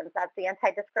protections, that's the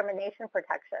anti-discrimination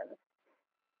protections.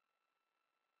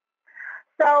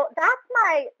 So that's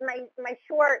my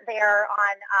short there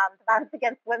on the Violence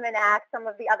Against Women Act, some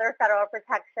of the other federal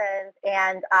protections,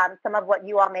 and some of what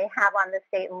you all may have on the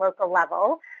state and local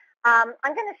level. I'm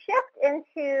going to shift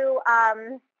into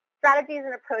strategies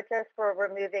and approaches for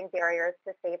removing barriers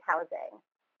to safe housing.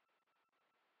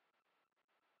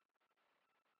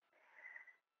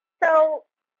 So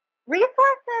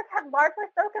resources have largely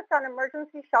focused on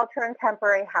emergency shelter and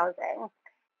temporary housing.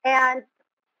 And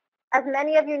as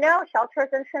many of you know, shelters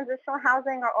and transitional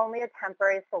housing are only a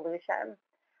temporary solution.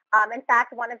 In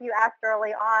fact, one of you asked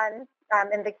early on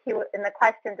in the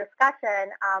question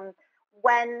discussion,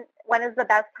 when is the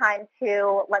best time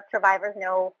to let survivors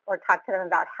know or talk to them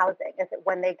about housing? Is it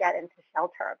when they get into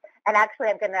shelter? And actually,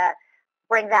 I'm going to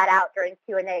bring that out during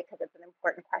Q&A because it's an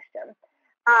important question.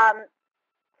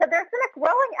 So there's been a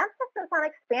growing emphasis on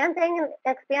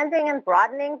expanding and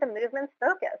broadening the movement's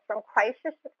focus from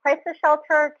crisis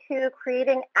shelter to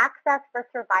creating access for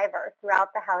survivors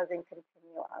throughout the housing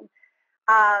continuum.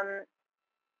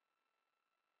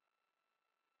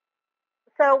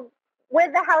 So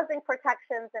with the housing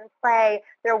protections in play,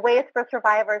 there are ways for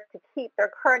survivors to keep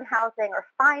their current housing or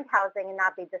find housing and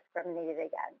not be discriminated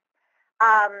against.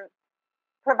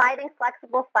 Providing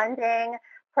flexible funding,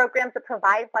 programs that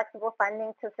provide flexible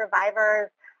funding to survivors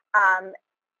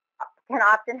can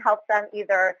often help them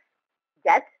either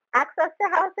get access to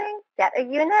housing, get a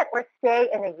unit, or stay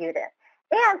in a unit.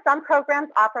 And some programs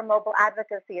offer mobile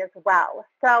advocacy as well.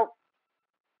 So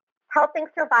helping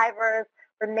survivors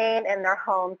remain in their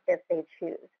homes if they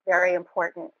choose, very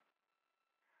important.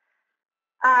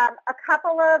 A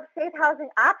couple of safe housing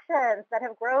options that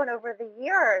have grown over the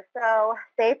years. So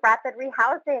safe, rapid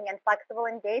rehousing and flexible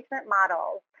engagement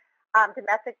models.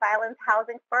 Domestic violence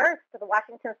housing first, the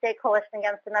Washington State Coalition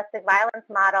Against Domestic Violence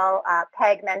model.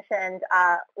 Peg mentioned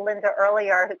Linda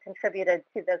earlier, who contributed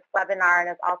to this webinar and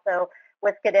is also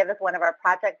with GDIV as one of our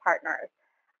project partners.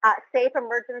 Safe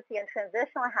emergency and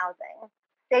transitional housing,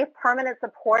 safe permanent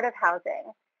supportive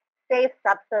housing, safe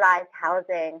subsidized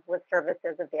housing with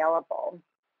services available.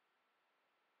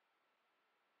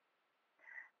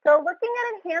 So looking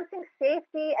at enhancing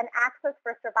safety and access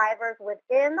for survivors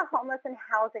within the homeless and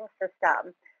housing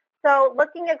system. So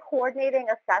looking at coordinating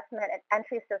assessment and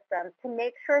entry systems to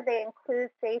make sure they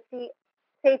include safety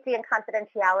and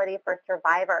confidentiality for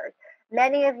survivors.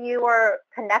 Many of you are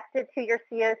connected to your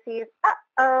COCs.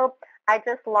 Uh-oh, I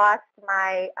just lost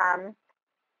my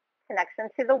connection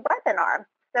to the webinar.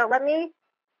 So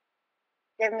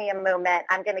give me a moment.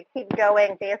 I'm going to keep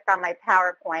going based on my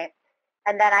PowerPoint,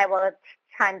 and then I will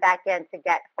chime back in to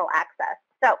get full access.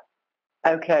 So,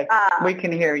 okay, we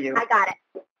can hear you. I got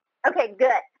it. Okay,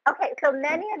 good. Okay, so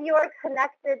many of you are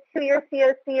connected to your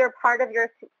COC or part of your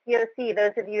COC,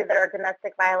 those of you that are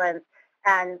domestic violence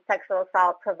and sexual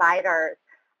assault providers.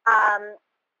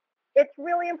 It's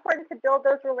really important to build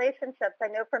those relationships. I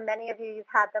know for many of you, you've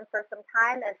had them for some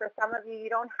time, and for some of you, you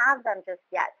don't have them just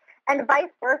yet. And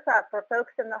vice versa for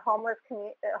folks in the homeless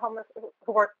community,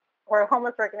 who work for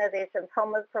homeless organizations,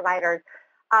 homeless providers,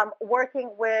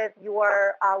 working with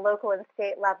your local and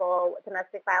state level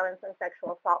domestic violence and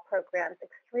sexual assault programs,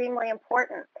 extremely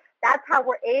important. That's how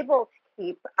we're able to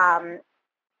keep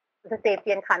the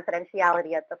safety and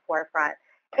confidentiality at the forefront,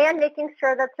 and making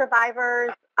sure that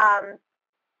survivors,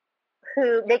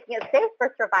 making it safe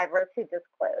for survivors who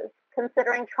disclose,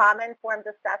 considering trauma-informed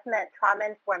assessment,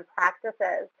 trauma-informed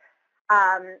practices,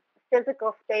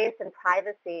 physical space and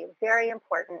privacy, very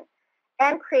important.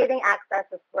 And creating access,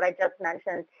 is what I just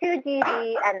mentioned, to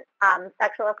DV and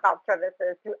sexual assault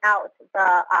services throughout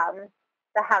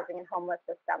the housing and homeless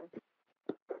system.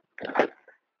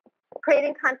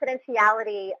 Creating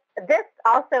confidentiality. This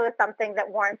also is something that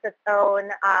warrants its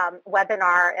own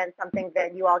webinar, and something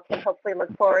that you all can hopefully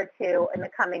look forward to in the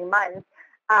coming months,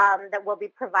 that we'll be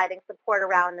providing support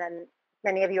around, and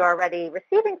many of you are already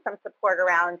receiving some support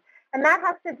around. And that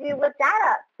has to do with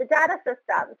data, the data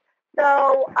systems.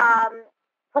 So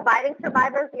providing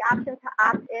survivors the option to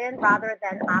opt in rather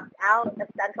than opt out of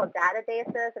central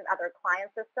databases and other client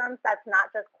systems. That's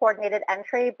not just coordinated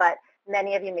entry, but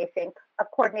many of you may think of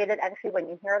coordinated entry when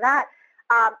you hear that.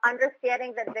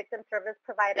 Understanding that victim service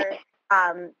providers,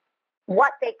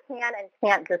 what they can and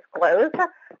can't disclose,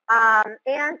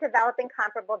 and developing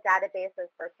comparable databases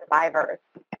for survivors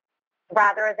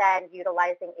rather than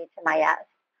utilizing HMIS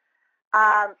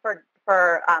for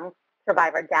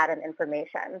survivor data and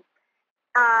information.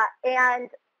 And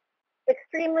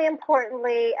extremely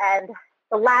importantly, and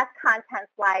the last content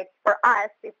slide for us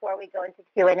before we go into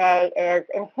Q&A, is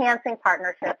enhancing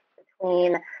partnerships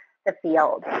between the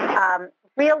field.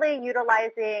 Really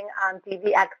utilizing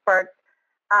DV experts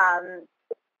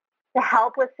to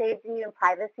help with safety and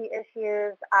privacy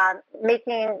issues,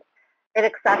 making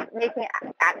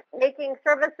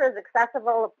services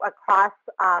accessible across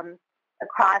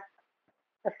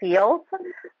the field,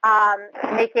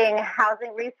 making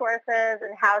housing resources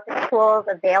and housing tools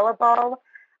available,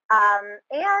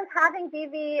 and having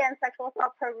DV and sexual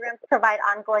assault programs provide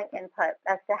ongoing input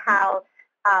as to how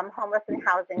homeless and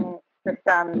housing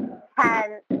systems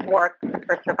can work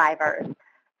for survivors.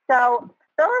 So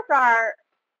those are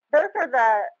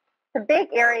the big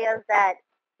areas that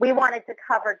we wanted to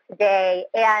cover today,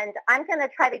 and I'm going to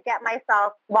try to get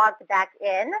myself logged back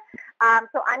in.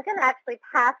 So I'm going to actually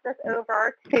pass this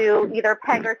over to either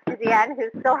Peg or Suzanne, who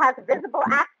still has visible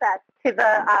access to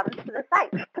the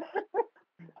site.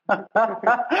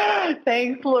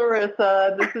 Thanks,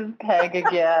 Larissa. This is Peg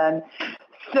again.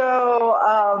 So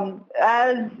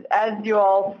as you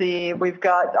all see, we've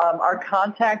got our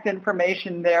contact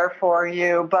information there for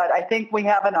you, but I think we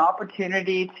have an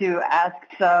opportunity to ask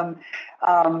some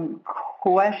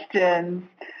questions.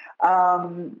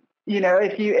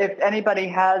 If anybody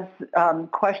has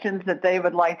questions that they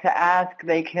would like to ask,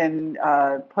 they can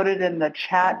put it in the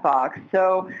chat box.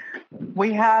 So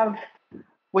we have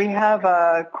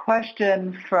a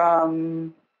question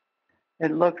from,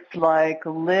 it looks like,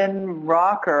 Lynn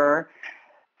Rocker.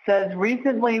 says,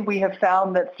 recently we have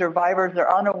found that survivors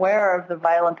are unaware of the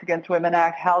Violence Against Women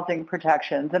Act housing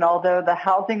protections, and although the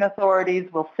housing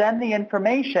authorities will send the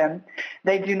information,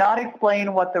 they do not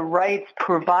explain what the rights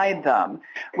provide them.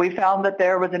 We found that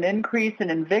there was an increase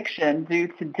in eviction due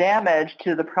to damage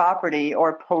to the property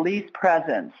or police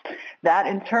presence. That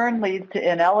in turn leads to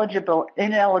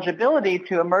ineligibility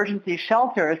to emergency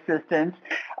shelter assistance,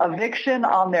 eviction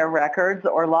on their records,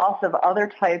 or loss of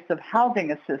other types of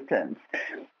housing assistance.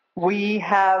 We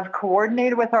have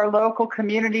coordinated with our local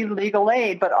community legal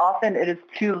aid, but often it is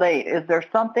too late. Is this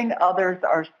something others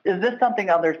are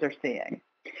seeing?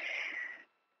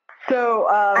 So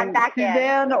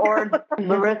Suzanne or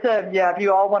Larisa, if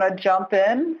you all want to jump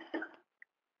in.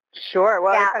 Sure.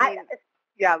 Well,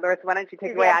 Larisa, why don't you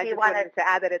take it away? I just wanted to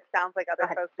add that it sounds like other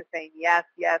folks are saying yes,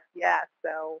 yes, yes.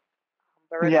 So,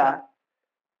 Larisa. Yeah.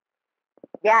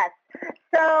 Yes.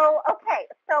 So, okay.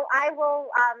 So I will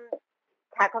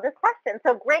tackle this question.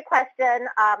 So great question.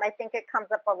 I think it comes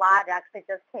up a lot. It actually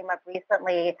just came up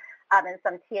recently in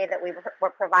some TA that we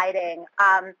were providing.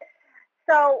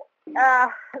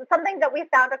 Something that we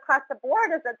found across the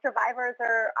board is that survivors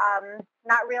are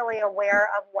not really aware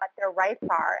of what their rights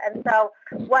are. And so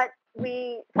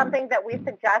something that we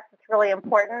suggest that's really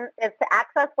important is to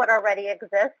access what already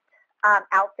exists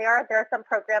out there. There are some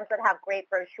programs that have great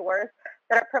brochures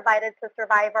that are provided to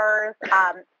survivors.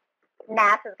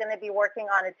 NASH is going to be working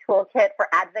on a toolkit for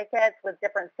advocates with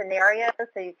different scenarios,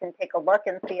 so you can take a look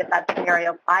and see if that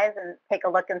scenario applies and take a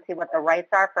look and see what the rights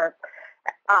are for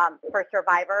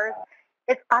survivors.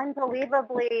 It's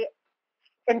unbelievably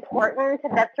important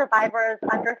that survivors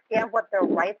understand what their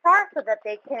rights are so that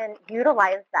they can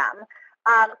utilize them.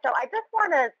 So I just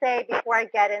want to say, before I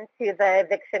get into the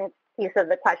eviction piece of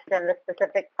the question, the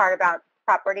specific part about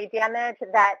property damage,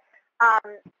 that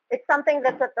it's something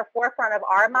that's at the forefront of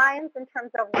our minds in terms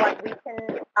of what we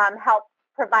can help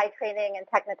provide training and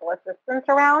technical assistance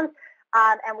around.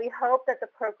 And we hope that the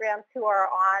programs who are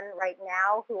on right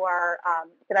now, who are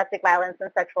domestic violence and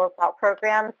sexual assault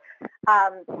programs,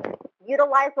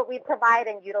 utilize what we provide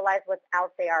and utilize what's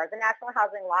out there. The National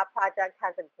Housing Law Project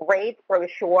has a great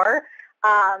brochure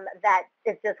that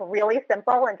is just really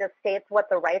simple and just states what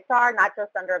the rights are, not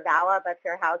just under VAWA, but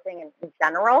fair housing in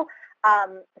general.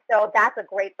 So that's a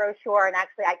great brochure, and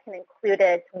actually I can include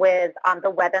it with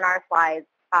the webinar slides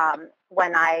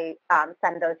when I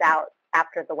send those out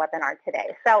after the webinar today.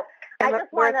 So I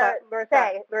just want to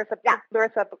say,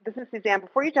 Larisa, this is Suzanne.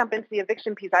 Before you jump into the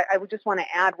eviction piece, I would just want to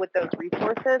add with those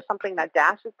resources, something that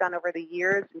DASH has done over the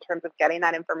years in terms of getting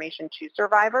that information to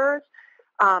survivors.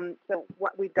 So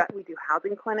what we do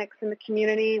housing clinics in the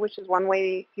community, which is one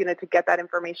way, to get that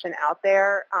information out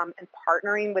there, and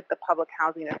partnering with the public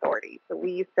housing authority. So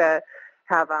we used to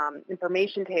have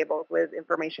information tables with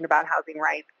information about housing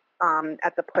rights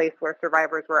at the place where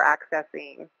survivors were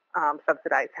accessing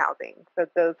subsidized housing. So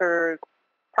those are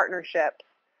partnerships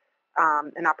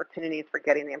and opportunities for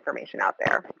getting the information out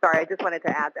there. Sorry, I just wanted to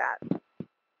add that.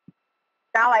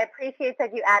 No, I appreciate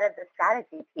that you added the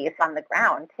strategy piece on the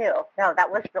ground, too. No,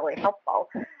 that was really helpful.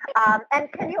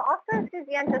 And can you also,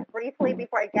 Suzanne, just briefly,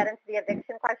 before I get into the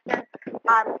eviction question,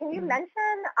 can you mention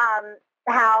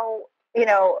how,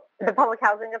 the Public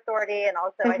Housing Authority and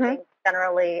also, I think,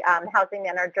 generally housing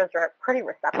managers are pretty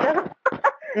receptive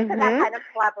to that kind of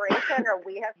collaboration, or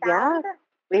we have found? Yes.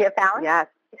 We have found? Yes.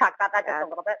 Can you talk about that just a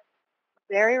little bit?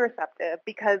 Very receptive,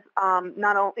 because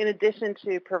not only, in addition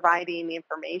to providing the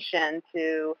information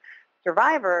to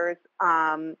survivors,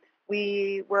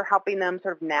 we were helping them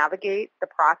sort of navigate the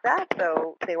process.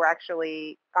 So they were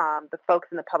actually, the folks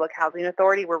in the Public Housing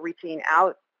Authority were reaching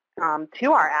out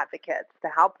to our advocates to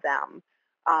help them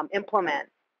implement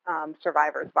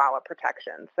survivors' VAWA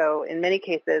protection. So in many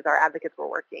cases, our advocates were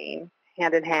working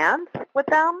hand in hand with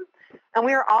them, and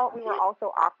we were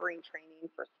also offering training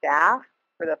for staff,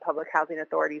 for the Public Housing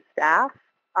Authority staff,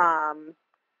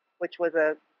 which was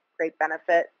a great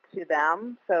benefit to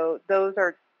them. So those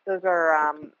are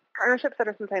partnerships that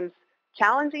are sometimes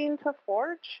challenging to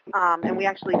forge, and we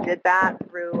actually did that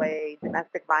through a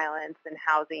domestic violence and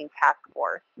housing task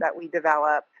force that we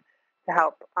developed to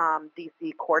help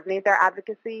DC coordinate their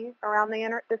advocacy around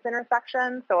this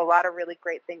intersection. So a lot of really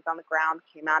great things on the ground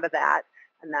came out of that,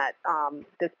 and that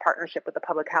this partnership with the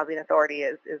Public Housing Authority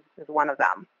is one of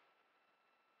them.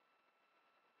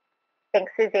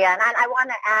 Thanks, Suzanne. And I want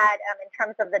to add, in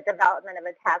terms of the development of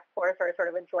a task force or sort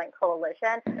of a joint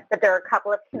coalition, that there are a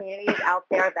couple of communities out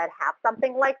there that have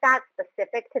something like that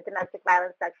specific to domestic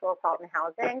violence, sexual assault, and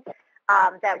housing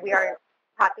that we are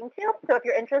talking to. So if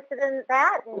you're interested in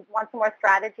that and want some more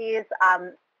strategies,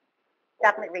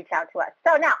 definitely reach out to us.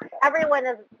 So now everyone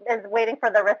is waiting for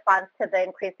the response to the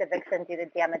increased eviction due to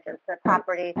damages to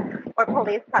property or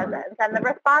police presence. And the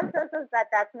response is that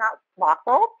that's not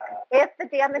lawful. If the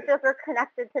damages are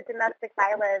connected to domestic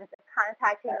violence, if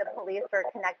contacting the police are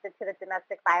connected to the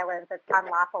domestic violence, it's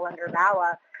unlawful under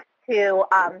VAWA to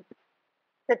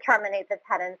terminate the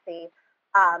tenancy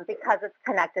because it's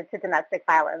connected to domestic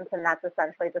violence, and that's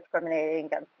essentially discriminating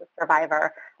against the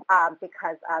survivor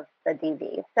because of the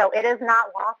DV. So it is not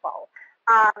lawful.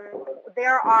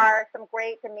 There are some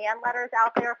great demand letters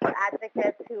out there for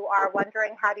advocates who are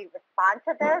wondering, how do you respond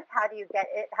to this? How do you get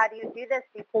it? How do you do this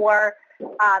before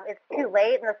it's too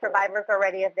late and the survivor's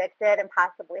already evicted and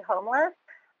possibly homeless?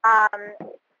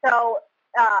 So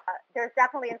there's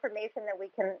definitely information that we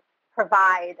can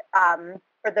provide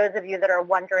for those of you that are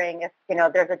wondering if,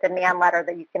 there's a demand letter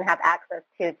that you can have access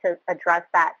to address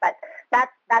that. But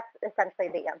that's essentially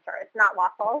the answer. It's not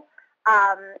lawful.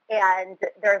 And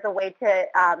there's a way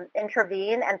to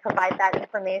intervene and provide that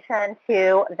information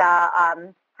to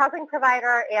the housing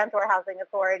provider and or housing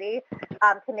authority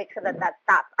to make sure that that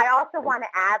stops. I also want to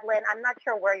add, Lynn, I'm not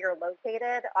sure where you're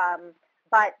located,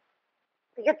 but I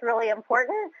think it's really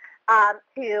important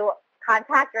to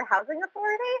contact your housing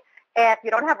authority if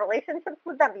you don't have relationships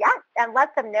with them yet, and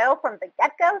let them know from the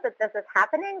get-go that this is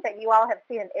happening, that you all have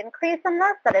seen an increase in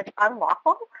this, that it's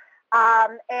unlawful,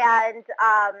 and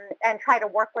try to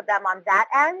work with them on that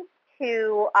end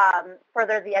to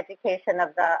further the education of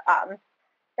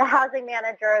the housing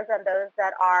managers and those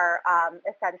that are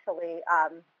essentially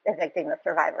evicting the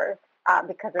survivors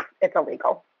because it's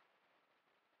illegal.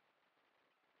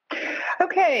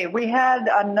 Okay, we had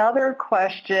another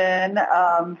question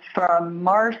from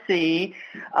Marcy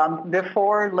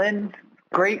before Lynn's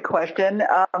great question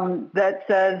that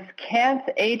says, can't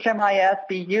HMIS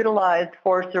be utilized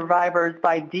for survivors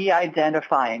by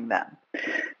de-identifying them?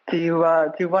 Do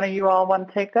one of you all want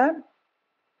to take that?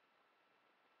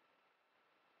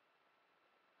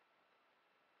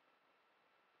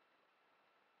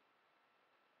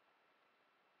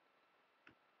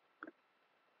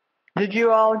 Did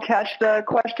you all catch the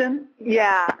question?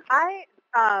 Yeah, I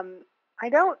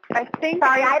think.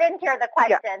 Sorry, I didn't hear the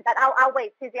question, but I'll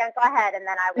wait. Suzanne, go ahead, and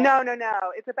then I will.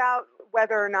 No. It's about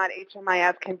whether or not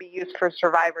HMIS can be used for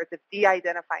survivors if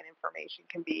de-identifying information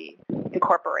can be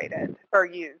incorporated or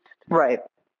used. Right.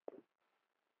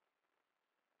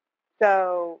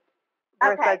 So,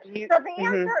 okay. So the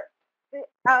answer.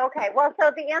 Okay. Well,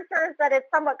 so the answer is that it's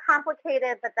somewhat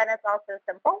complicated, but then it's also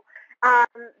simple.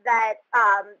 That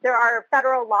there are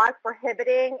federal laws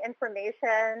prohibiting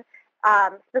information,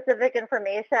 specific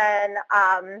information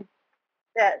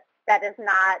that is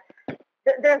not.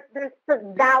 There's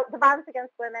the Violence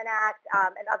Against Women Act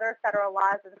and other federal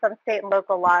laws and some state and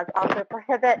local laws also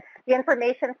prohibit the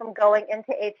information from going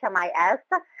into HMIS.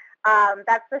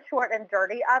 That's the short and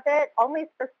dirty of it. Only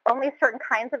certain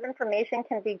kinds of information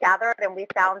can be gathered, and we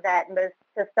found that most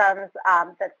systems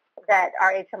that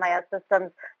are HMIS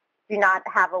systems do not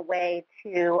have a way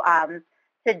to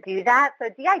do that. So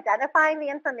de-identifying the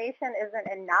information isn't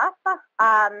enough.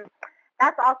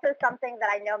 That's also something that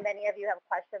I know many of you have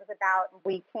questions about.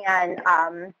 We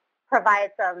can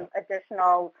provide some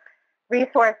additional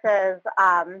resources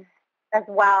as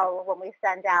well when we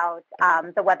send out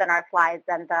the webinar slides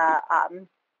and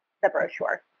the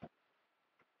brochure.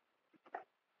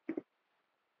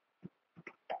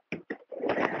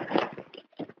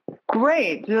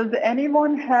 Great. Does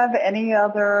anyone have any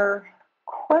other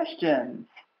questions?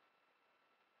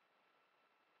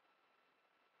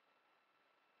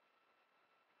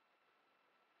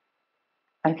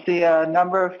 I see a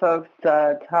number of folks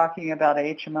talking about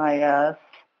HMIS.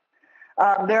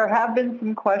 There have been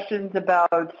some questions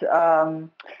about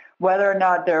whether or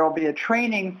not there will be a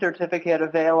training certificate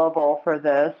available for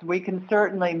this. We can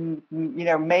certainly,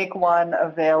 make one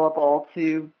available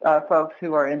to folks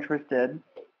who are interested.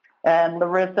 And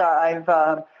Larisa, I've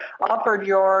offered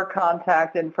your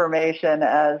contact information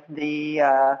as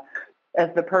the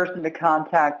person to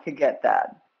contact to get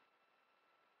that.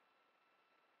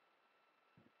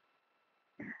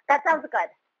 That sounds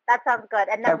good.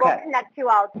 And then we'll connect you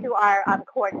all to our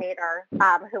coordinator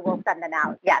who will send them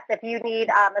out. Yes, if you need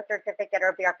a certificate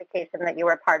or verification that you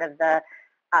were part of the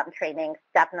training,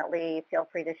 definitely feel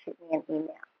free to shoot me an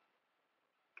email.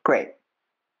 Great.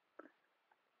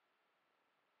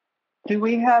 Do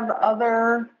we have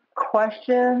other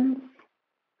questions?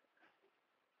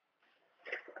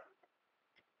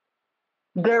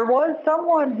 There was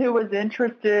someone who was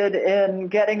interested in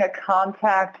getting a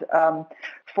contact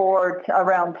for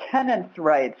around tenants'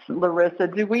 rights.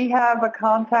 Larisa, do we have a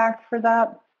contact for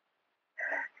that?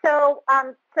 So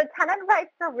tenant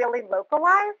rights are really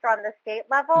localized on the state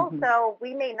level, so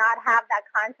we may not have that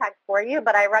contact for you,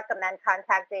 but I recommend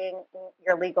contacting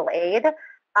your legal aid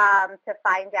to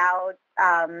find out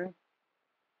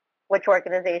which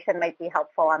organization might be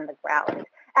helpful on the ground.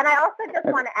 And I also just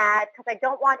want to add, because I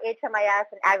don't want HMIS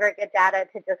and aggregate data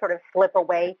to just sort of slip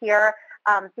away here,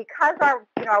 because our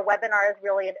webinar is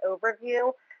really an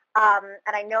overview.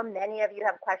 And I know many of you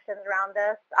have questions around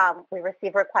this. We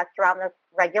receive requests around this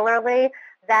regularly,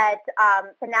 that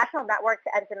the National Network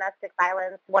to End Domestic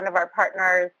Violence, one of our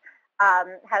partners,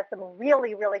 has some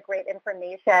really, really great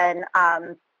information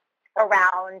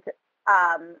around this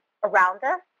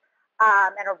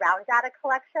and around data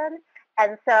collection.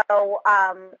 And so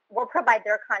we'll provide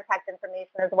their contact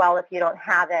information as well if you don't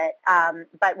have it,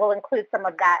 but we'll include some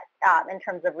of that in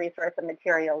terms of resource and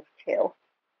materials too.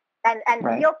 And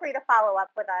feel free to follow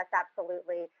up with us,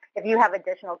 absolutely, if you have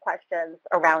additional questions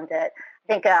around it.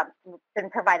 I think we've been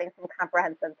providing some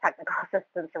comprehensive technical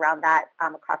assistance around that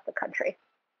across the country.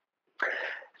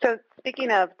 So speaking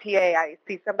of TA, I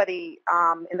see somebody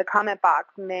in the comment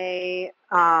box,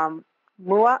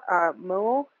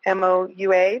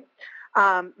 M-O-U-A,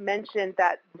 mentioned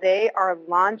that they are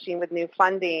launching with new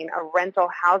funding a rental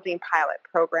housing pilot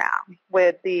program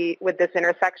with this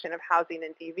intersection of housing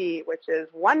and DV, which is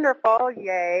wonderful.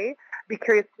 Yay! Be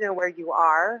curious to know where you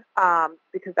are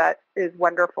because that is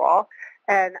wonderful.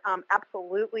 And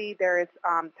absolutely, there is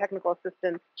technical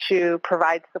assistance to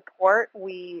provide support.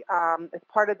 We, as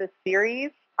part of this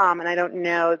series, and I don't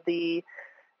know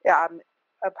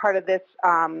a part of this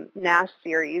NASH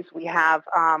series, we have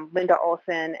Linda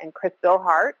Olsen and Kris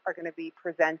Billhardt are going to be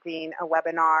presenting a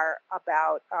webinar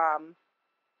about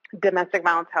domestic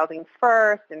violence housing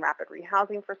first and rapid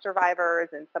rehousing for survivors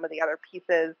and some of the other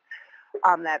pieces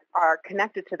that are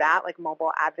connected to that, like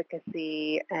mobile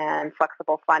advocacy and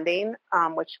flexible funding,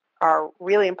 which are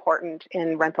really important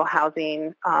in rental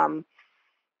housing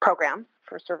programs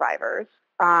for survivors.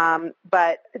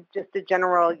 But just a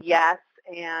general yes,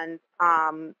 and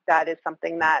that is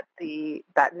something that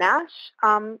that NASH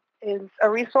is a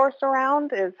resource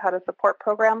around, is how to support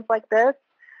programs like this.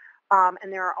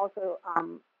 And there are also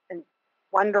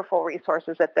wonderful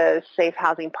resources at the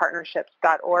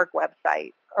safehousingpartnerships.org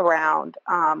website around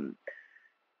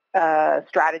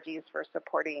strategies for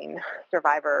supporting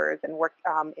survivors and work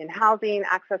in housing,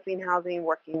 accessing housing,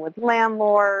 working with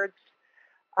landlords,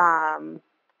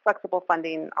 flexible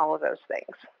funding, all of those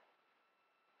things.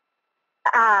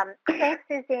 Thanks,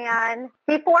 Suzanne.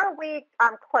 Before we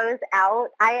close out,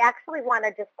 I actually want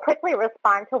to just quickly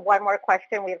respond to one more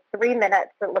question. We have 3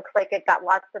 minutes. It looks like it got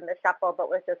lost in the shuffle, but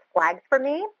was just flagged for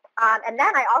me. And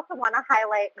then I also want to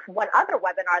highlight one other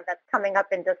webinar that's coming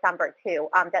up in December, too,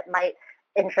 that might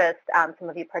interest some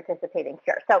of you participating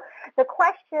here. So the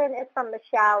question is from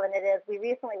Michelle, and it is, we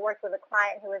recently worked with a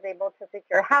client who was able to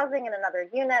secure housing in another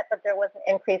unit, but there was an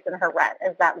increase in her rent.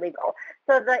 Is that legal?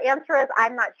 So the answer is,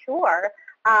 I'm not sure.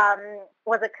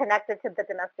 Was it connected to the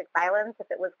domestic violence?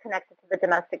 If it was connected to the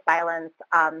domestic violence,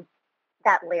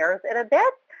 that layers it a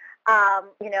bit.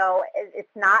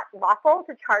 It's not lawful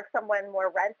to charge someone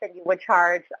more rent than you would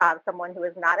charge someone who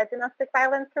is not a domestic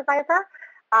violence survivor.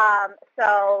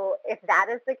 So if that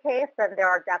is the case, then there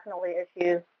are definitely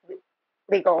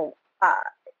legal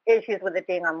issues with it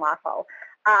being unlawful.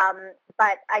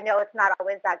 But I know it's not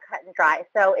always that cut and dry.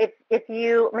 So if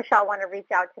you, Michelle, want to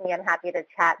reach out to me, I'm happy to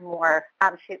chat more.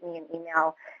 Shoot me an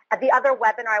email. The other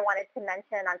webinar I wanted to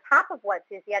mention on top of what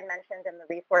Suzanne mentioned in the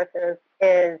resources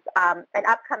is an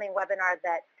upcoming webinar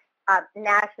that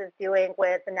NASH is doing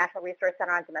with the National Resource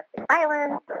Center on Domestic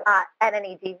Violence,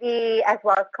 NNEDV, as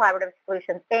well as Collaborative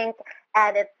Solutions, Inc.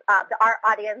 And it's our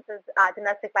audience is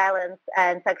domestic violence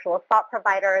and sexual assault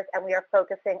providers, and we are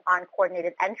focusing on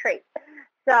coordinated entry.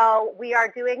 So we are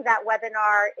doing that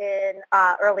webinar in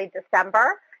early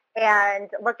December, and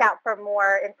look out for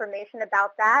more information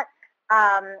about that.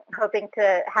 Hoping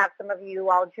to have some of you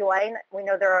all join. We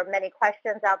know there are many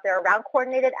questions out there around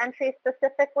coordinated entry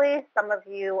specifically. Some of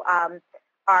you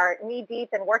are knee-deep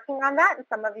in working on that, and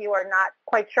some of you are not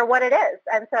quite sure what it is.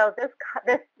 And so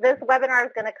this webinar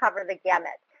is going to cover the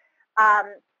gamut.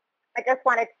 I just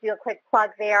wanted to do a quick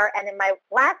plug there, and in my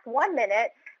last 1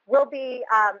 minute, we'll be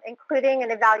including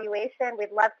an evaluation.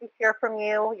 We'd love to hear from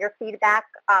you, your feedback,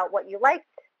 what you liked,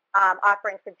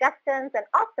 offering suggestions, and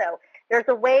also there's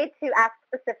a way to ask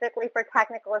specifically for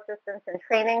technical assistance and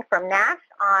training from NASH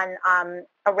on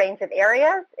a range of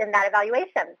areas in that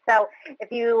evaluation. So if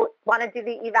you want to do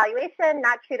the evaluation,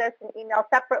 not shoot us an email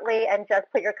separately and just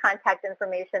put your contact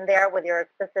information there with your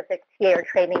specific TA or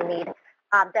training need.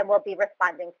 then we'll be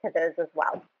responding to those as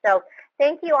well. So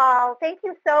thank you all. Thank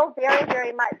you so very,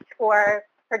 very much for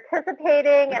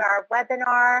participating in our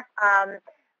webinar.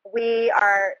 We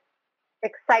are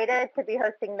excited to be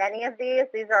hosting many of these.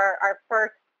 These are our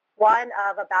first one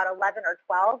of about 11 or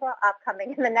 12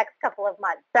 upcoming in the next couple of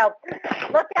months. So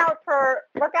look out for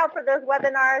those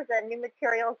webinars and new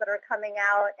materials that are coming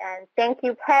out. And thank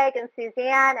you, Peg and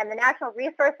Suzanne and the National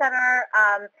Resource Center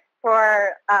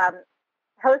for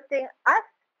hosting us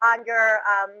on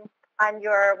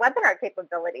your webinar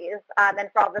capabilities and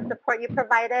for all the support you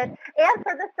provided and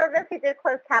for the service you did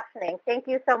closed captioning. Thank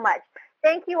you so much.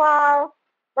 Thank you all.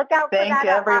 Look out for that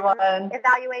everyone.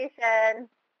 Evaluation.